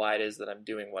you know why it is that I'm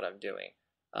doing what I'm doing.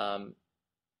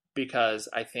 Because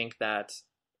I think that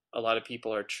a lot of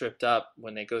people are tripped up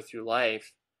when they go through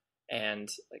life, and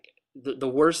like the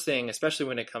worst thing, especially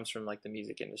when it comes from like the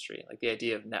music industry, like the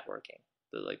idea of networking,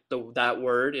 that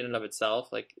word in and of itself,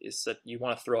 like, is that you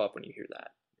want to throw up when you hear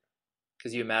that,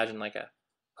 because you imagine like a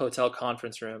hotel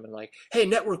conference room and like, hey,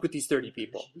 network with these 30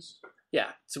 people.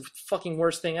 Yeah, it's the fucking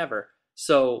worst thing ever.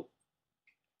 So,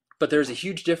 but there's a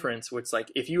huge difference where it's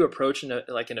like, if you approach an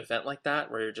event like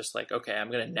that, where you're just like, okay, I'm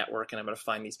going to network and I'm going to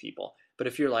find these people. But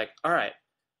if you're like, all right,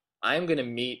 I'm going to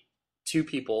meet 2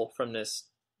 people from this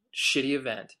shitty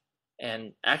event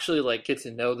and actually like get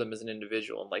to know them as an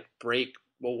individual and like break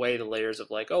away the layers of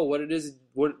like, oh, what is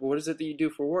it that you do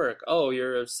for work? Oh,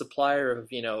 you're a supplier of,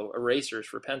 you know, erasers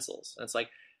for pencils. And it's like,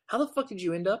 how the fuck did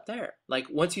you end up there? Like,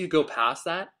 once you go past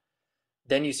that,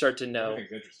 then you start to know.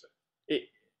 Interesting.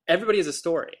 Everybody has a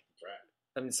story.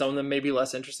 Right. I mean, some of them may be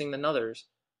less interesting than others,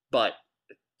 but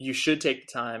you should take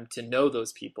the time to know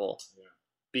those people,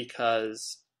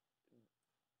 because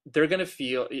they're going to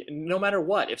feel, no matter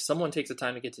what, if someone takes the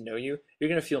time to get to know you, you're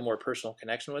going to feel more personal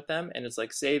connection with them. And it's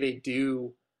like, say they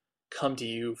do come to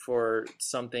you for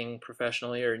something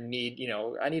professionally or need, you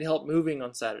know, I need help moving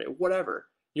on Saturday, whatever.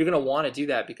 You're going to want to do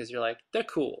that because you're like, they're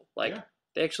cool. Like,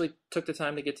 they actually took the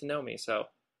time to get to know me. So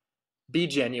be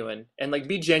genuine, and like,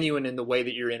 be genuine in the way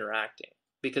that you're interacting,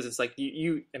 because it's like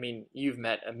I mean, you've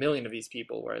met a million of these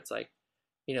people where it's like,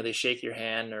 you know, they shake your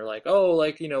hand and they're like, oh,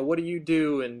 like, you know, what do you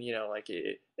do? And, you know, like,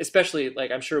 especially like,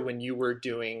 I'm sure when you were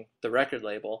doing the record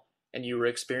label and you were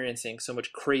experiencing so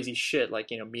much crazy shit,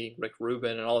 like, you know, meeting Rick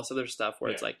Rubin and all this other stuff,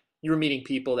 where it's like, you were meeting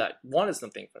people that wanted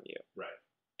something from you. Right.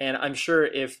 And I'm sure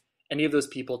if any of those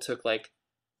people took like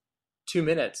 2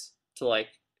 minutes to like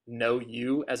know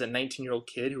you as a 19-year-old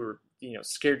kid who were, you know,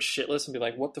 scared shitless and be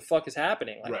like, what the fuck is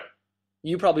happening? Like,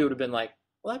 you probably would have been like,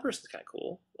 well, that person's kind of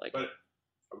cool. Like, but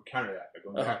I would counter that by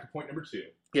going back to point number 2.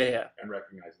 And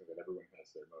recognizing that everyone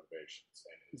has their motivations.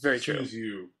 And very as true. soon as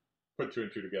you put 2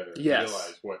 and 2 together and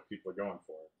realize what people are going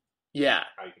for,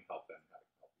 how you can help them, how you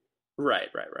can help you.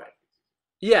 Right.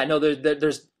 Yeah, no,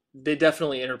 there's they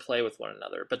definitely interplay with one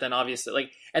another. But then obviously,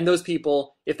 like, and those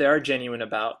people, if they are genuine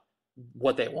about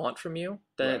what they want from you,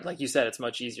 then Right. like you said, it's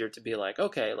much easier to be like,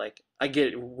 okay, like I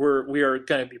get it. We are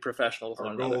going to be professional with Our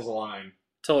one goals another. align.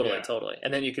 Totally, Yeah. totally.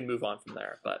 And then you can move on from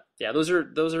there. But yeah, those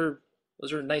are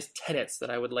nice tenets that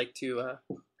I would like to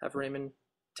have Raymond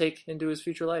take into his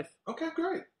future life. Okay,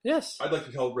 great. Yes. I'd like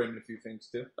to tell Raymond a few things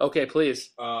too. Okay,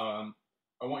 please. I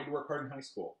want you to work hard in high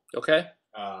school. Okay.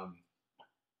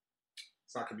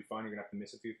 It's not going to be fun. You're going to have to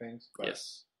miss a few things. But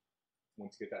Yes.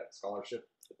 once you get that scholarship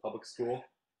to public school,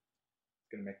 it's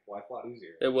going to make life a lot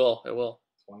easier. It will. It will.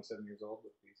 27 years old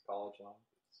with these college loans.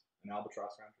 It's an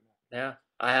albatross around your neck. Yeah.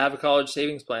 I have a college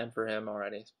savings plan for him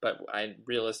already, but I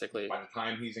realistically. By the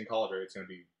time he's in college, it's going to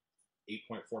be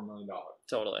 $8.4 million.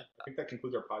 Totally. I think that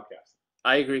concludes our podcast.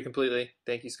 I agree completely.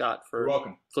 Thank you, Scott, for You're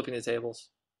welcome. flipping the tables.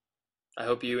 I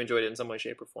hope you enjoyed it in some way,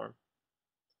 shape, or form.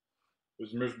 It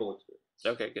was a miserable experience.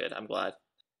 Okay, good. I'm glad.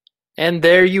 And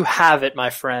there you have it,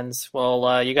 my friends.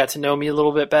 Well, you got to know me a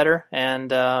little bit better,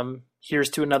 and here's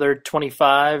to another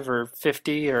 25 or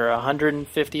 50 or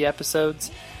 150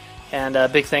 episodes.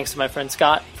 And big thanks to my friend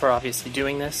Scott for obviously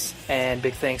doing this, and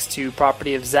big thanks to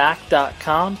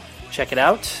propertyofzach.com. Check it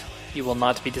out. You will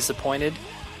not be disappointed.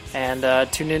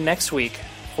 And tune in next week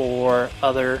for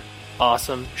other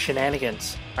awesome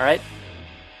shenanigans. All right?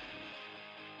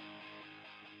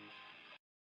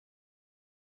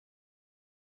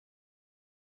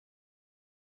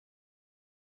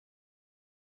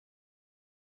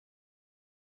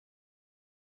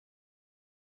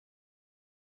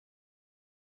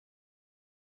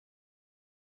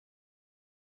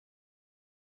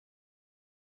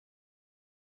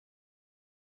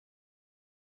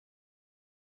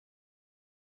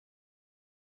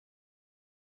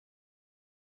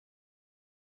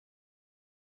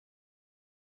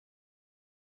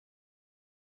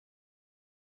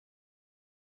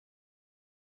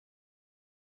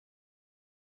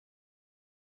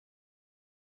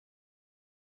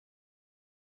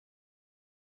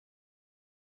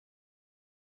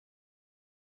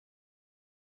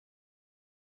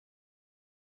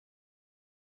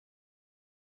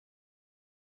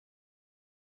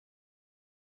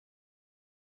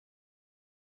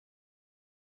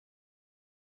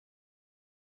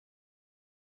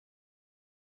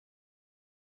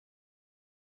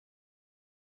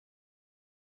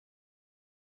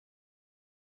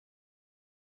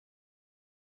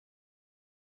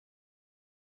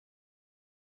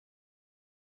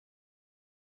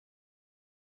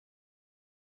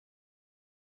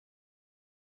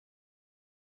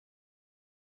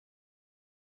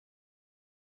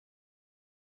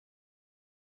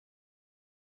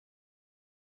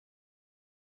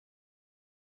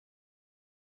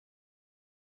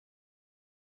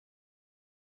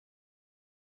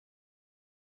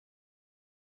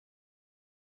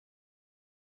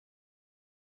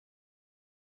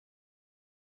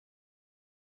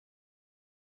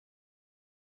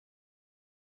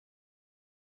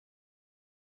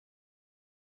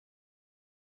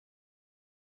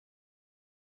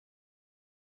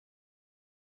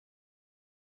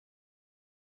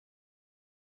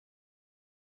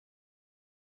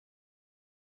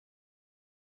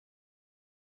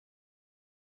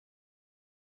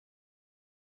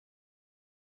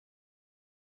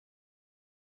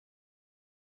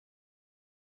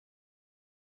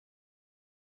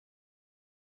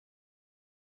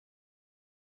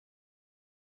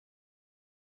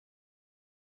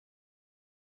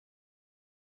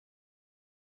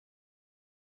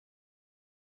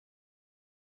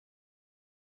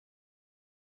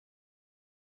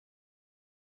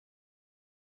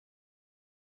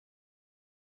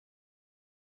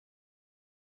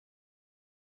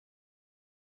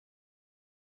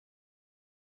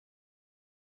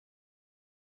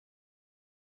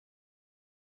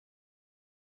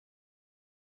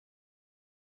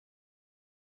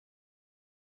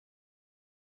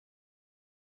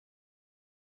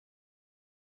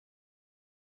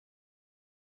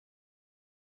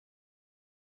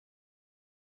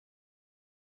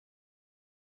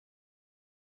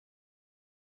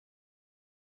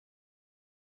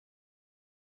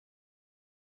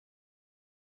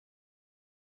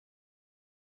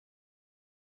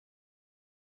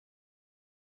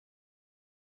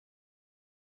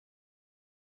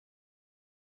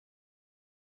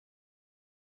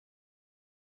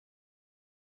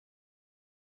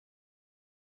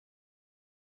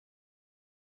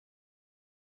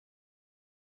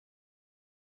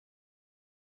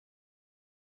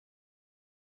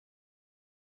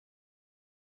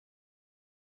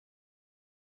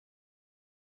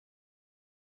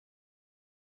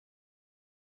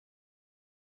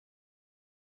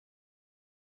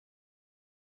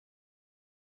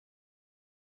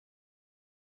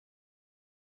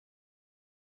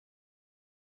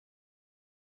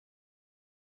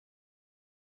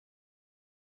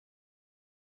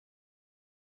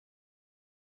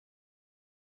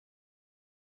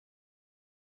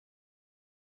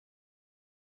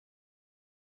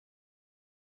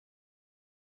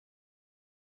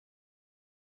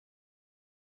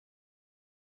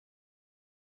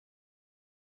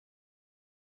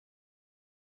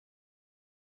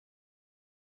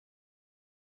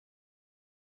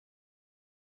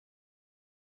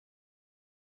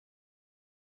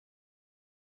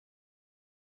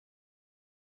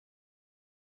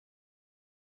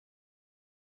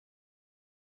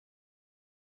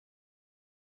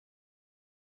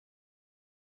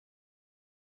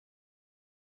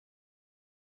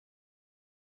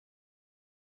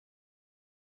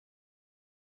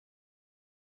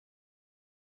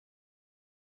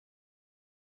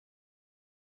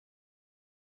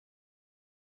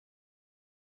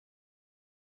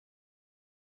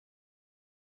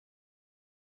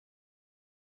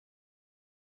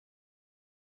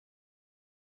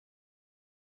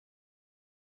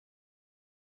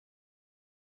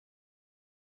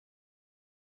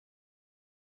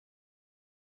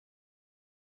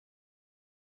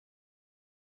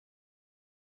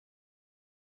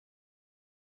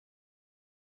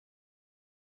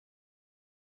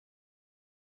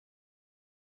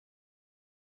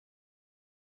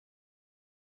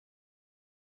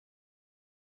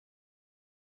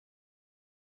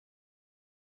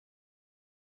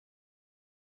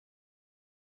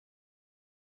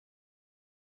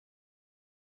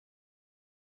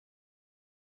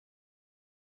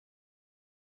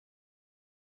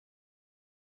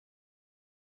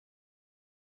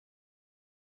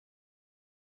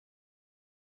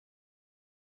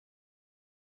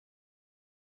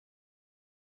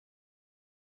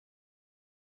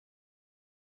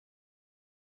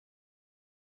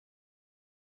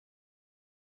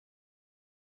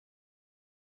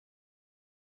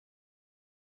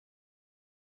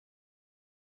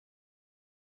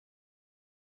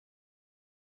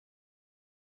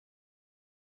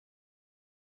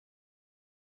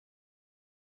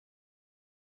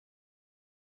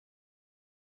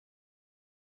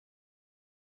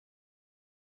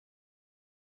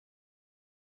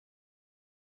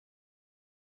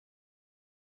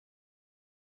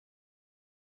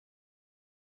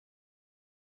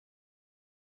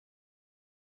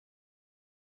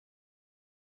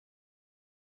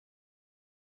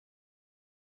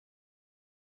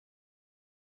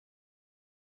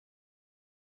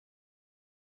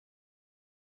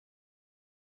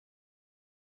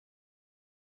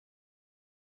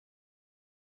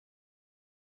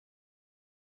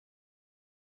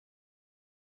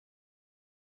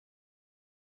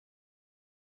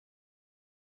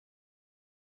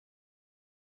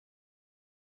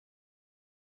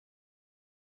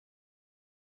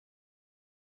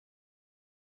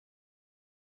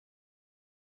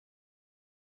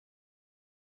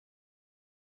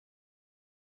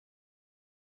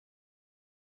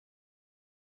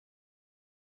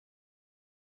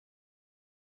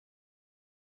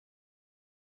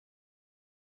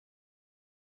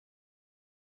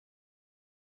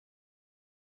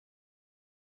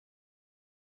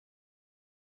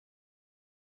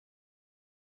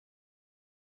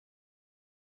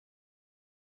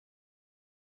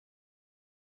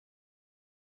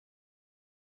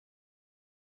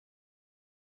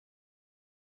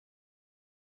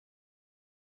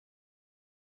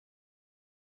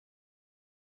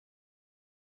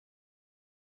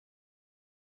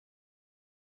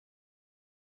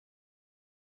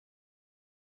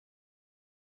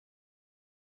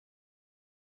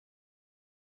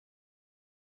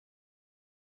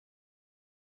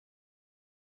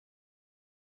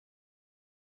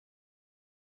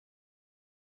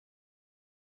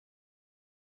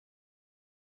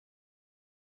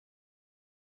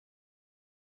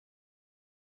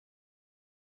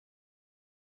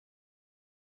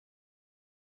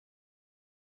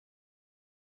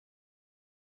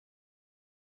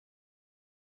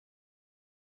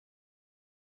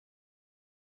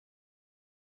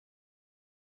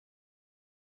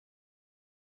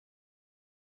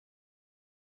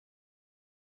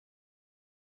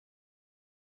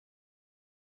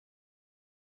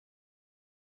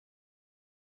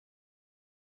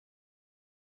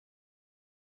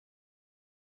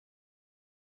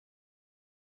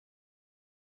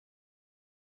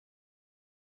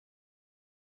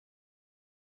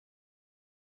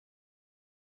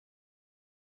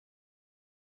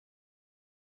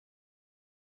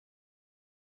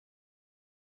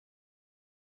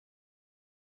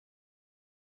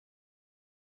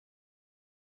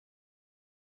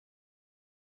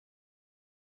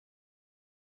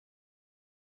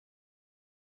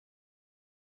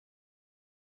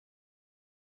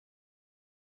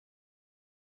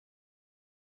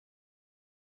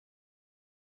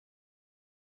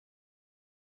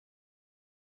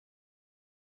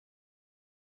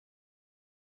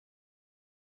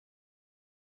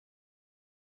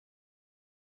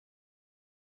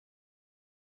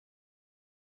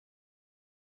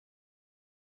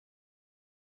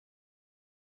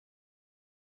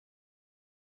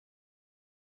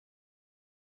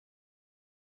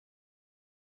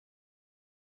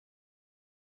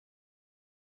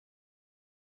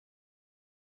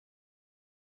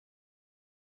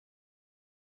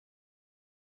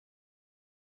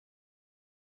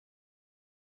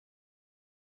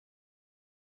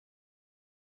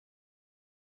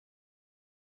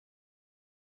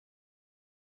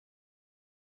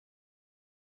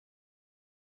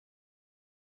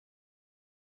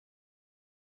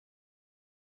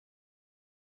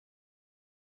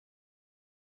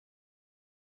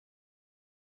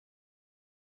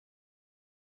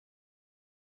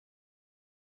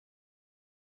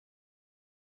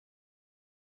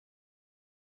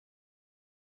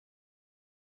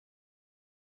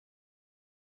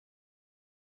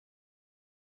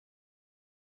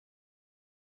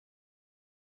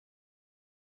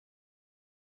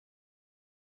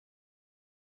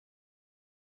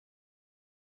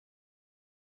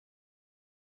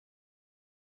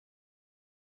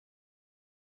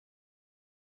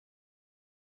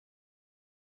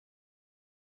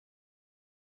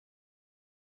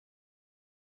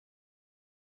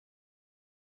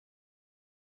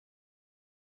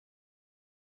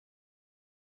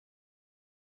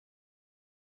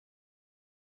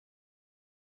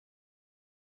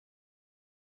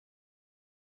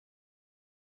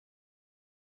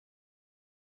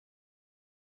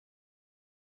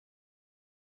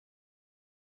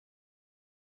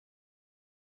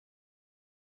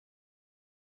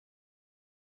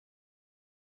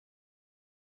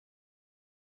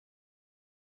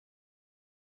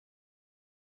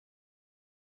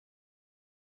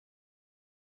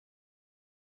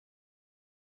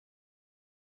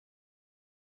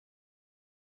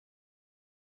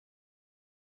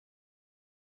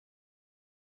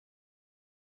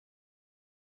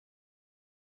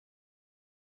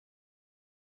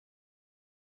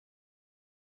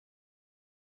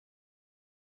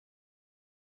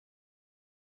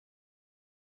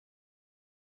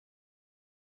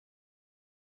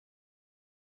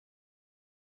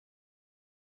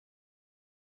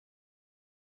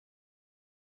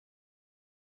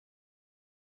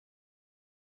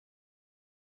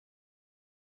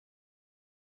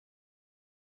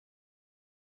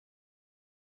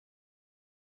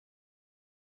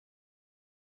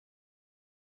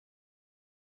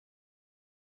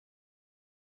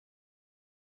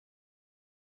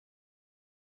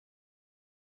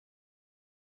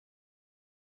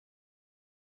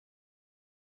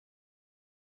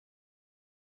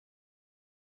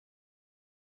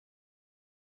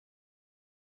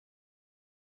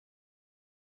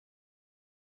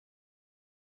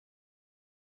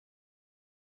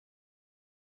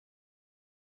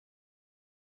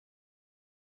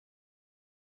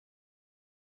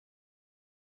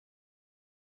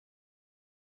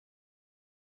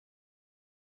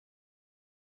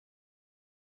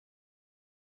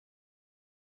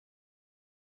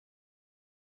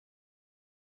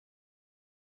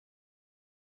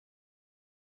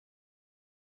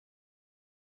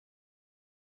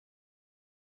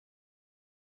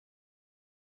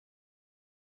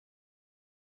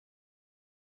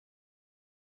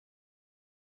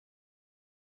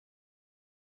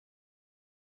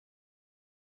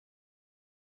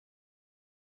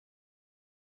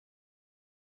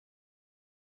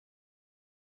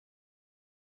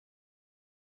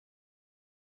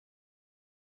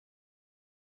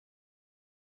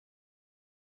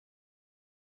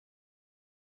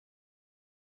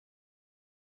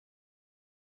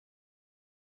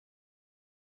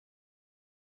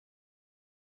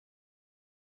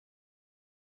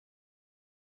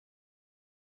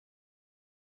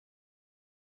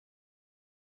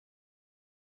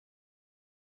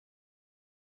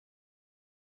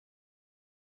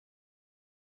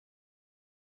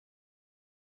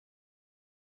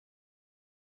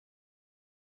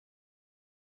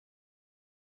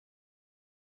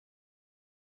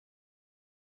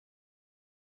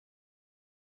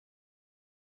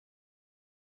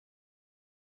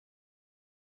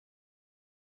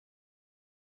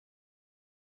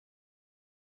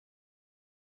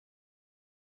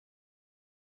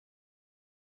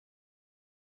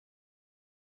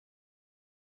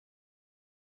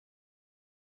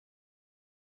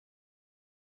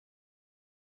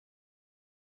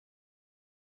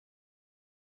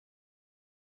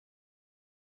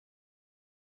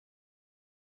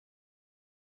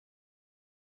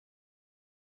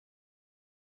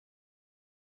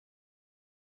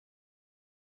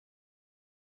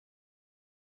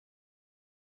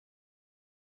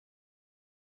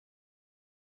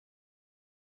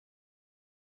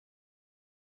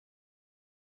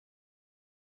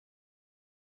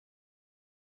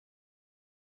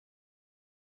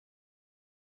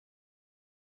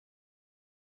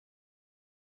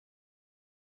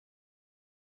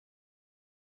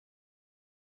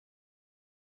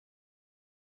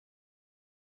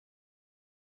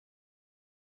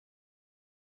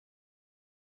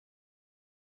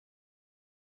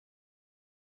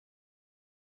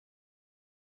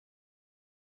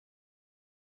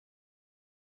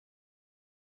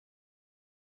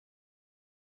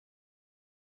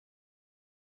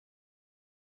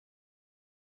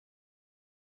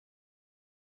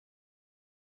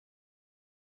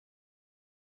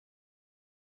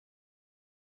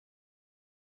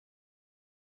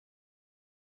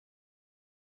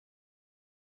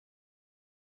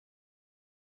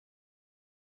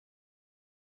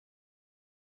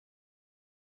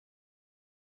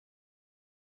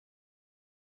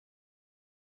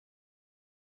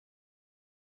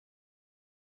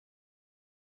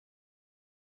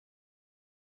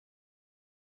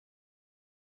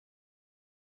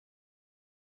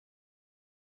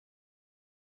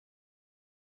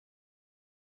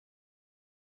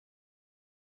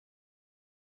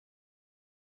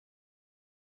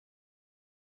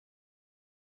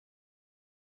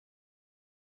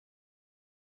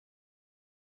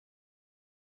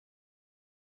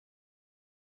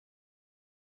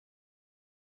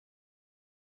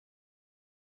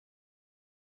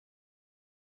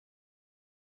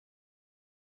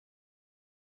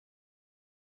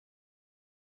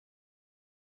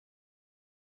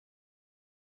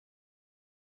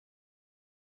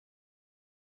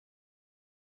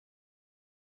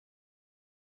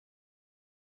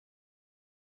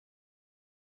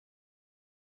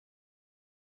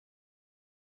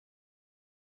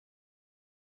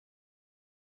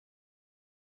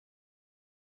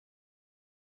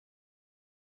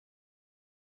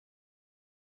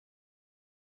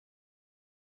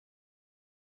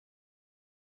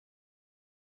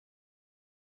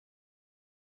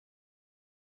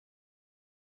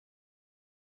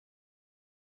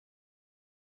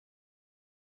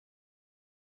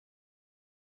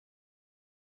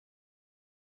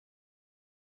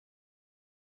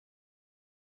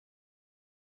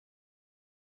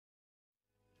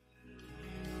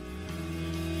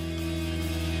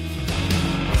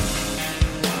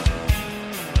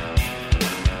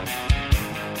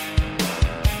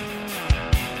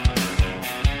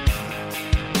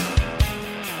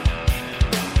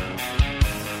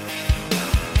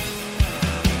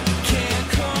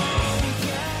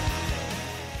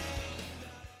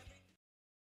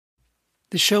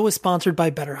 The show is sponsored by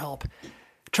BetterHelp.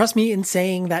 Trust me in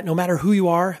saying that no matter who you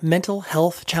are, mental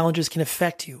health challenges can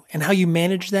affect you, and how you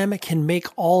manage them can make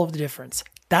all of the difference.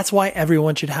 That's why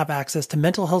everyone should have access to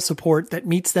mental health support that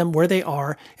meets them where they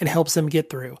are and helps them get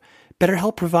through.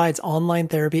 BetterHelp provides online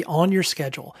therapy on your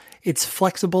schedule. It's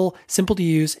flexible, simple to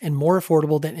use, and more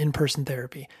affordable than in-person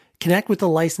therapy. Connect with a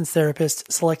licensed therapist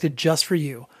selected just for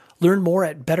you. Learn more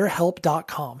at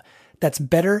betterhelp.com. That's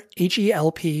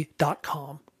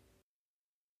betterhelp.com.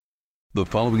 The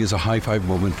following is a high five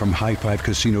moment from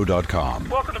highfivecasino.com.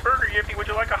 Welcome to Burger Yippee. Would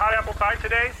you like a hot apple pie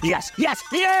today? Yes, yeah,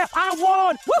 I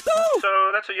won! Woohoo!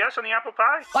 So that's a yes on the apple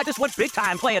pie? I just went big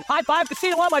time playing High Five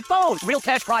Casino on my phone. Real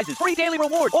cash prizes, free daily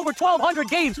rewards, over 1,200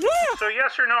 games. Yeah! So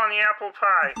yes or no on the apple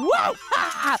pie? Whoa!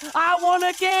 I won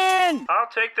again! I'll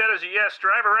take that as a yes.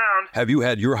 Drive around. Have you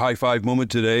had your high five moment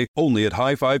today? Only at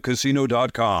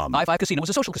highfivecasino.com. High Five Casino is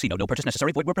a social casino. No purchase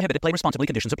necessary. Void where prohibited. Play responsibly.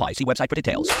 Conditions apply. See website for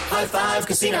details. High Five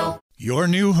Casino. Your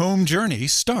new home journey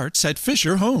starts at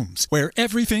Fisher Homes, where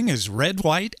everything is red,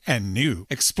 white, and new.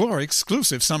 Explore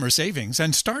exclusive summer savings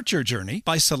and start your journey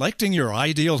by selecting your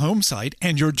ideal home site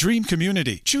and your dream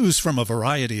community. Choose from a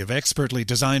variety of expertly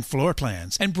designed floor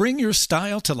plans and bring your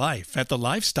style to life at the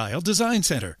Lifestyle Design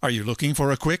Center. Are you looking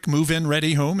for a quick move-in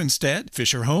ready home instead?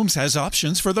 Fisher Homes has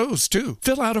options for those too.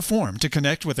 Fill out a form to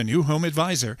connect with a new home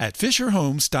advisor at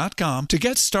fisherhomes.com to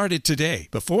get started today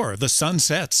before the sun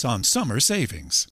sets on summer savings.